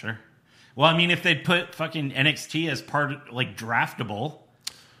Sure. Well, I mean, if they put fucking NXT as part of, like, draftable.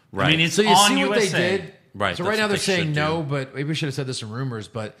 right. I mean, it's So you on see what USA. they did? Right, So that's right now what they're they saying should no, do. but maybe we should have said this in rumors.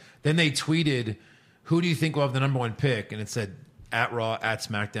 But then they tweeted, "Who do you think will have the number one pick?" And it said at Raw, at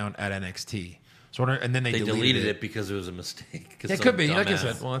SmackDown, at NXT. So and then they deleted it because it was a mistake. 'cause Yeah, it some could be. Like I dumbass-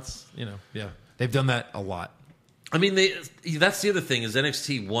 said, well, that's yeah, they've done that a lot. I mean, that's the other thing is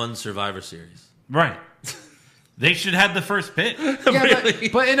NXT won Survivor Series. Right. They should have the first pick. Yeah, Really?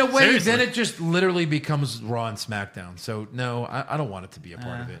 but in a way, Seriously. then it just literally becomes Raw and SmackDown. So no, I don't want it to be a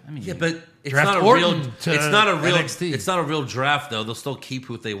part of it. I mean, Yeah, but it's Draft not a Orton real. to It's not a real. NXT. It's not a real draft though. They'll still keep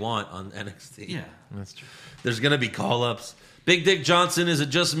who they want on NXT. yeah. That's true. There's gonna be call ups. Big Dick Johnson, is it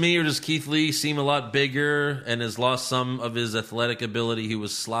just me or does Keith Lee seem a lot bigger and has lost some of his athletic ability? He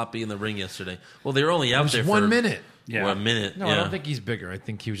was sloppy in the ring yesterday. Well, they were only out It was there 1 for minute. Yeah. or a minute. No, yeah. I don't think he's bigger. I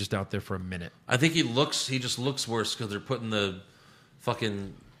think he was just out there for a minute. I think he just looks worse because they're putting the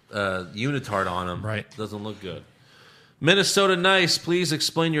fucking unitard on him. Right. Doesn't look good. Minnesota Nice, please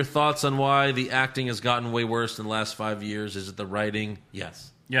explain your thoughts on why the acting has gotten way worse in the last 5 years. Is it the writing?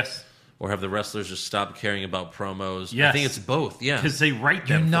 Yes. Yes. Or have the wrestlers just stopped caring about promos? I Yes. think it's both. Yeah. Because they write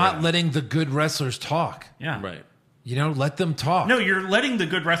You're them. for not you. letting the good wrestlers talk. Yeah. Right. You know, let them talk. No, you're letting the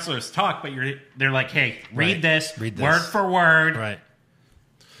good wrestlers talk, but they're like, hey, read Right. this, Read this. word for word. Right.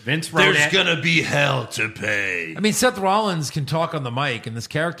 Vince wrote it. gonna be hell to pay. I mean, Seth Rollins can talk on the mic, and this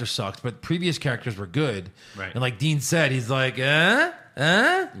character sucks, but previous characters were good. Right. And like Dean said, he's like,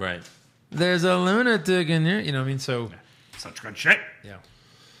 Right. there's a lunatic in here. You know what I mean? So, Such good shit. yeah.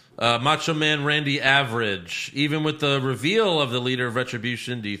 Macho Man Randy Average. Even with the reveal of the leader of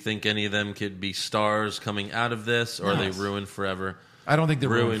Retribution, do you think any of them could be stars coming out of this, or are they Yes. ruined forever? I don't think they're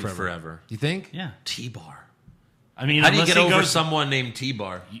Ruined ruined forever. You think? Yeah. T-Bar. I mean, How do you unless get he over goes, someone named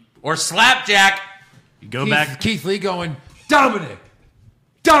T-Bar? Or Slapjack? you go back. Keith Lee going, Dominic,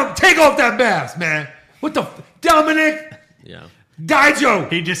 take off that mask, man. What the Dominic, Yeah.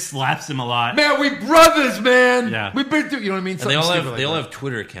 Daijo, He just slaps him a lot. man, we brothers, man. Yeah. We've been through. You know what I mean? And they all Something have stupid like that.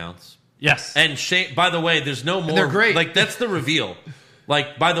 Twitter accounts. Yes. And Shane, by the way, there's no more. they're great. Like, that's the reveal.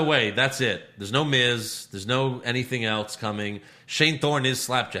 Like, by the way, that's it. There's no Miz. There's no anything else coming. Shane Thorne is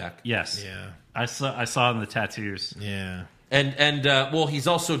Slapjack. yes. Yeah. I saw in the tattoos. Yeah. And well, he's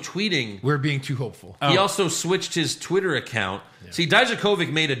also tweeting. We're being too hopeful. He also switched his Twitter account. See,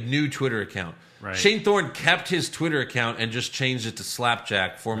 Dijakovic made a new Twitter account. Right. Shane Thorne kept his Twitter account and just changed it to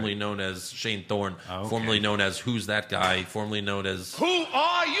Slapjack, formerly known as Shane Thorne, okay. formerly known as Who's That Guy, formerly known as Who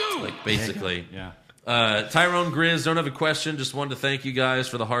are you? like basically. Yeah. Tyrone Grizz, don't have a question. Just wanted to thank you guys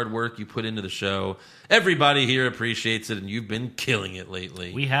for the hard work you put into the show. Everybody here appreciates it, and you've been killing it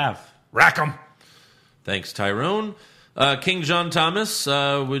lately. We have. Rack 'em. Thanks, Tyrone. King John Thomas,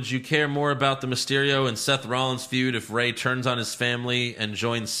 would you care more about the Mysterio and Seth Rollins feud if Ray turns on his family and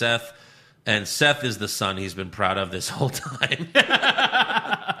joins Seth? And Seth is the son he's been proud of this whole time.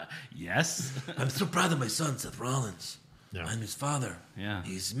 Yes. I'm so proud of my son, Seth Rollins. Yeah. I'm his father. Yeah.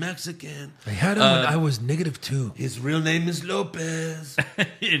 He's Mexican. I had him when I was -2. His real name is Lopez.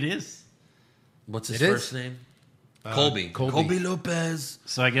 It is. What's his It is? first name? Colby. Colby. Lopez.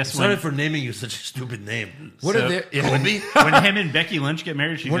 So I guess Sorry when, for naming you such a stupid name. What So- are they? Yeah. Colby? when him and Becky Lynch get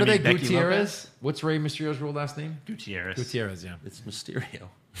married, she's What are gonna they? be Becky Gutierrez? What's Rey Mysterio's real last name? Lopez? Gutierrez. Gutierrez. Yeah. It's Mysterio.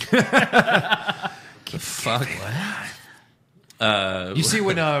 The fuck? You see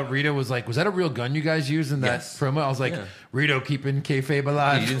when Rito was like, "Was that a real gun you guys used in that Yes. promo?" I was like, Yeah. "Rito keeping kayfabe You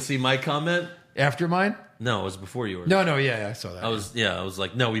alive." didn't see my comment? After mine? No, it was before yours. No, yeah, I saw that. I was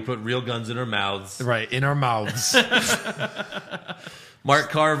like, no, we put real guns in our mouths. right in our mouths. Mark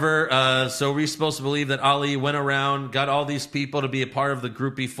Carver, so we're supposed to believe that Ali went around, got all these people to be a part of the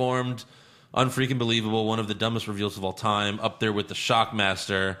group he formed. Unfreaking believable, one of the dumbest reveals of all time, up there with the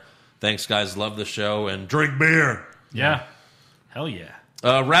Shockmaster. Thanks, guys. Love the show and drink beer. Yeah. Hell yeah.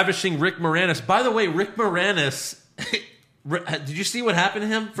 Ravishing Rick Moranis. By the way, Rick Moranis, did you see what happened to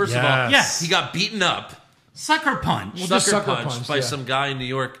him? First of all, Yes. he got beaten up, Sucker punch. just sucker sucker punched punched, by yeah. some guy in New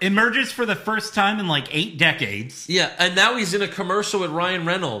York. Emerges for the first time in like 8 decades. Yeah, and now he's in a commercial with Ryan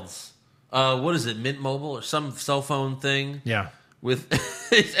Reynolds. What is it, Mint Mobile or some cell phone thing? yeah. With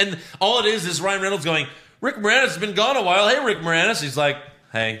and all it is Ryan Reynolds going, Rick Moranis has been gone a while. Hey, Rick Moranis. He's like,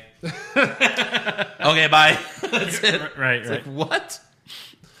 hey. Okay, bye. That's it. Right, It's right. like, what?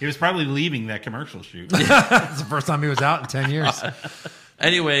 He was probably leaving that commercial shoot. It's the first time he was out in 10 years.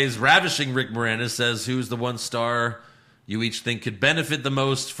 Anyways, Ravishing Rick Moranis says, who's the one star you each think could benefit the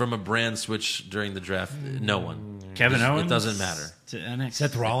most from a brand switch during the draft? No one. Kevin Owens. It doesn't matter. To NXT.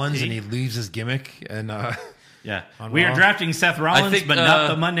 Seth Rollins, and he leaves his gimmick. And Yeah. On We are Raw. drafting Seth Rollins, think, but not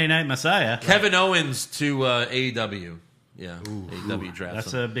the Monday Night Messiah. Kevin Owens to AEW. Yeah, AEW draft.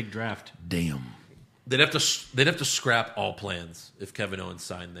 That's him. a big draft. damn. They'd have to scrap all plans if Kevin Owens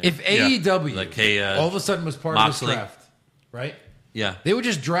signed there. If AEW Like, hey, all of a sudden was part Moxley. of this draft, right? yeah, They would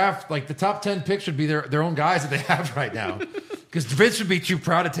just draft, like, the top 10 picks would be their own guys that they have right now. Because Vince would be too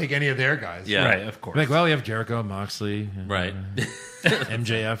proud to take any of their guys. yeah, Right, of course. Like, well, we have Jericho, Moxley, and, right.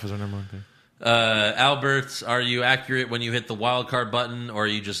 MJF is our number one pick. Albert, are you accurate when you hit the wild card button, or are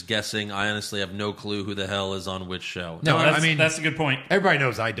you just guessing? I honestly have no clue who the hell is on which show. No, That's, I mean, that's a good point. everybody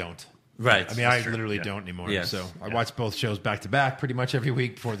knows I don't. Right. I mean, I literally yeah. don't anymore. Yes. So I watch both shows back to back pretty much every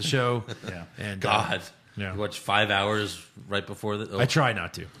week before the show. Yeah. And God. yeah. You watch 5 hours right before the. I try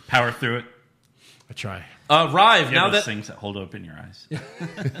not to. Power through it. I try. Rive, You now have those that things that hold open your eyes.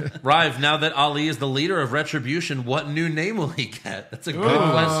 Rive, now that Ali is the leader of Retribution, what new name will he get? That's a good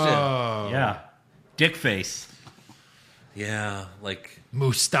question. Yeah. Dick face. Yeah, like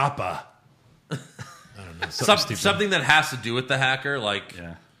Mustafa. I don't know. something that has to do with the hacker, like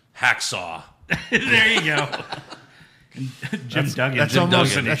Yeah. Hacksaw. There you go. Jim Duggan. That's Jim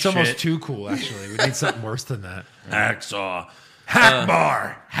almost Duggan is that's almost shit. too cool. Actually, we need something worse than that. Hacksaw. Hack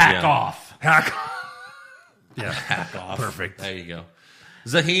bar. Hack Yeah. off. Hack. Yeah. Hack off. Perfect. There you go.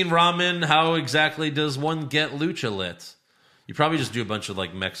 Zaheen Ramen, how exactly does one get lucha lit? You probably just do a bunch of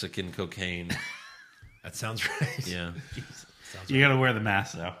like Mexican cocaine. That sounds right. Yeah. You got to wear the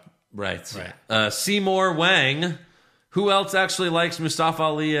mask, though. Right. Seymour Wang. Who else actually likes Mustafa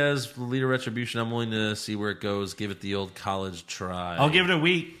Ali as the leader of Retribution? I'm willing to see where it goes. Give it the old college try. I'll give it a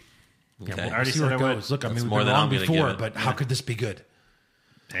week. Yeah, Okay. we'll already see said where it I would. goes. Look, I That's mean, we've more been than wrong I'm gonna before, give it. but how could this be good?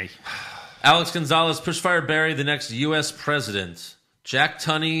 Hey. Alex Gonzalez, Pushfire Barry, the next U.S. president. Jack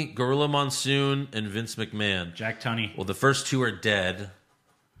Tunney, Gorilla Monsoon, and Vince McMahon. Jack Tunney. Well, the first two are dead.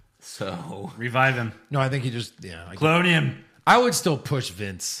 So, Revive him. No, I think he just Clone him. I would still push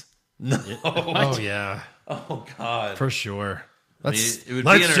Vince. no. Oh yeah, Oh, God. for sure. Let's it would be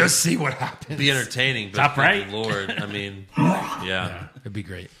let's enter- just see what happens. Be entertaining, but Top good right. Lord. I mean, yeah. It'd be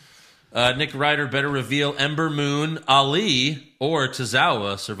great. Nick Ryder better reveal Ember Moon, Ali, or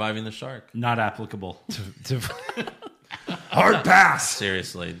Tozawa surviving the shark. Not applicable. Hard pass.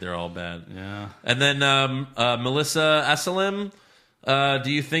 Seriously, they're all bad. Yeah. And then Melissa Asalim,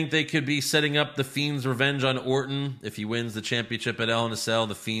 do you think they could be setting up the Fiend's revenge on Orton? If he wins the championship at Hell in a Cell,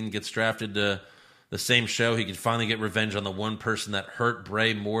 the Fiend gets drafted to the same show. He could finally get revenge on the one person that hurt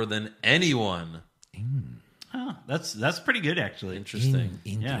Bray more than anyone. Oh, that's pretty good, actually. Interesting.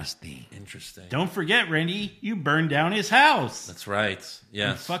 Interesting. Interesting. Don't forget, Randy, you burned down his house. That's right. You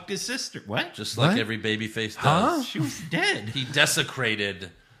Yes. fucked his sister. What? Just What? like every babyface does. Huh? She was dead. He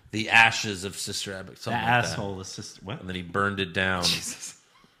desecrated the ashes of Sister Abigail. The Something like asshole, the sister. What? That. And then he burned it down.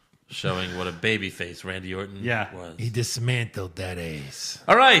 Showing what a babyface Randy Orton Yeah. was. He dismantled that ace.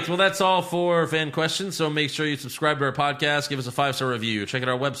 All right. Well, that's all for fan questions. So make sure you subscribe to our podcast. Give us a 5-star review. Check out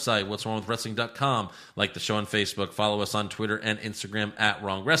our website, what'swrongwithwrestling.com. Like the show on Facebook. Follow us on Twitter and Instagram at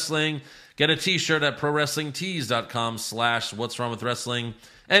Wrong Wrestling. Get a t-shirt at prowrestlingtees.com/what'swrongwithwrestling.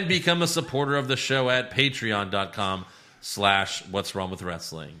 And become a supporter of the show at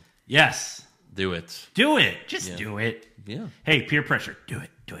patreon.com/what'swrongwithwrestling. Yes. Do it. Do it. Just do it. Yeah. Hey, peer pressure. Do it.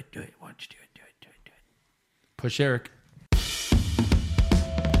 Do it. Do it. Why don't you do it? Do it. Do it. Do it. Push Eric.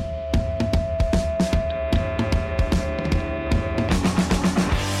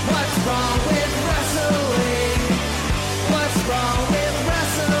 What's wrong with wrestling? What's wrong with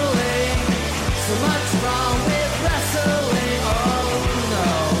wrestling? So much wrong with wrestling. Oh no.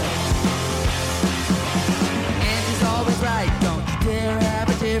 And he's always right. Don't you dare have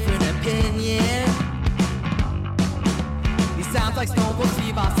a different opinion. He sounds like Stone Cold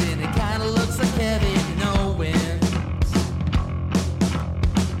Steve Austin. It kinda looks like Kevin Owens.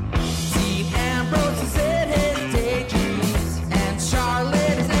 Dean Ambrose is in his daydreams, and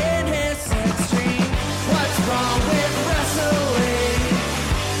Charlotte is in his sex dream. What's wrong with wrestling?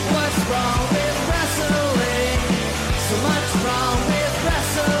 What's wrong with wrestling? So much wrong with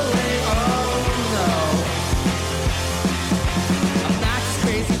wrestling. Oh no. Obnoxious,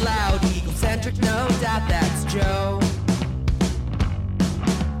 crazy, loud, egocentric, no doubt that's Joe.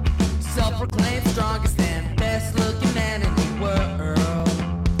 Self-proclaimed strongest and best-looking man in the world.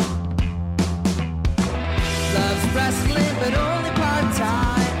 Loves wrestling, but only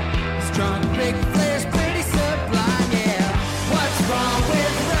part-time. Strong, big Flair's pretty sublime, yeah. What's wrong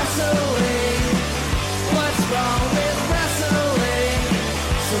with wrestling? What's wrong with wrestling?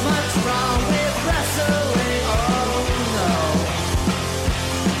 So much wrong with wrestling, oh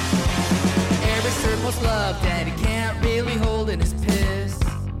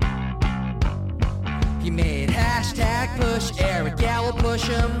Now we'll push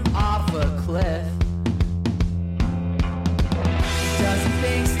him off a cliff. Doesn't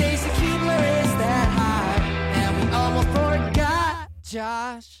think Stacy Keebler is that high, and we almost forgot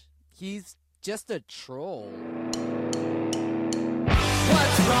Josh. He's just a troll.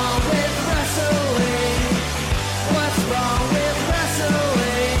 What's wrong with wrestling?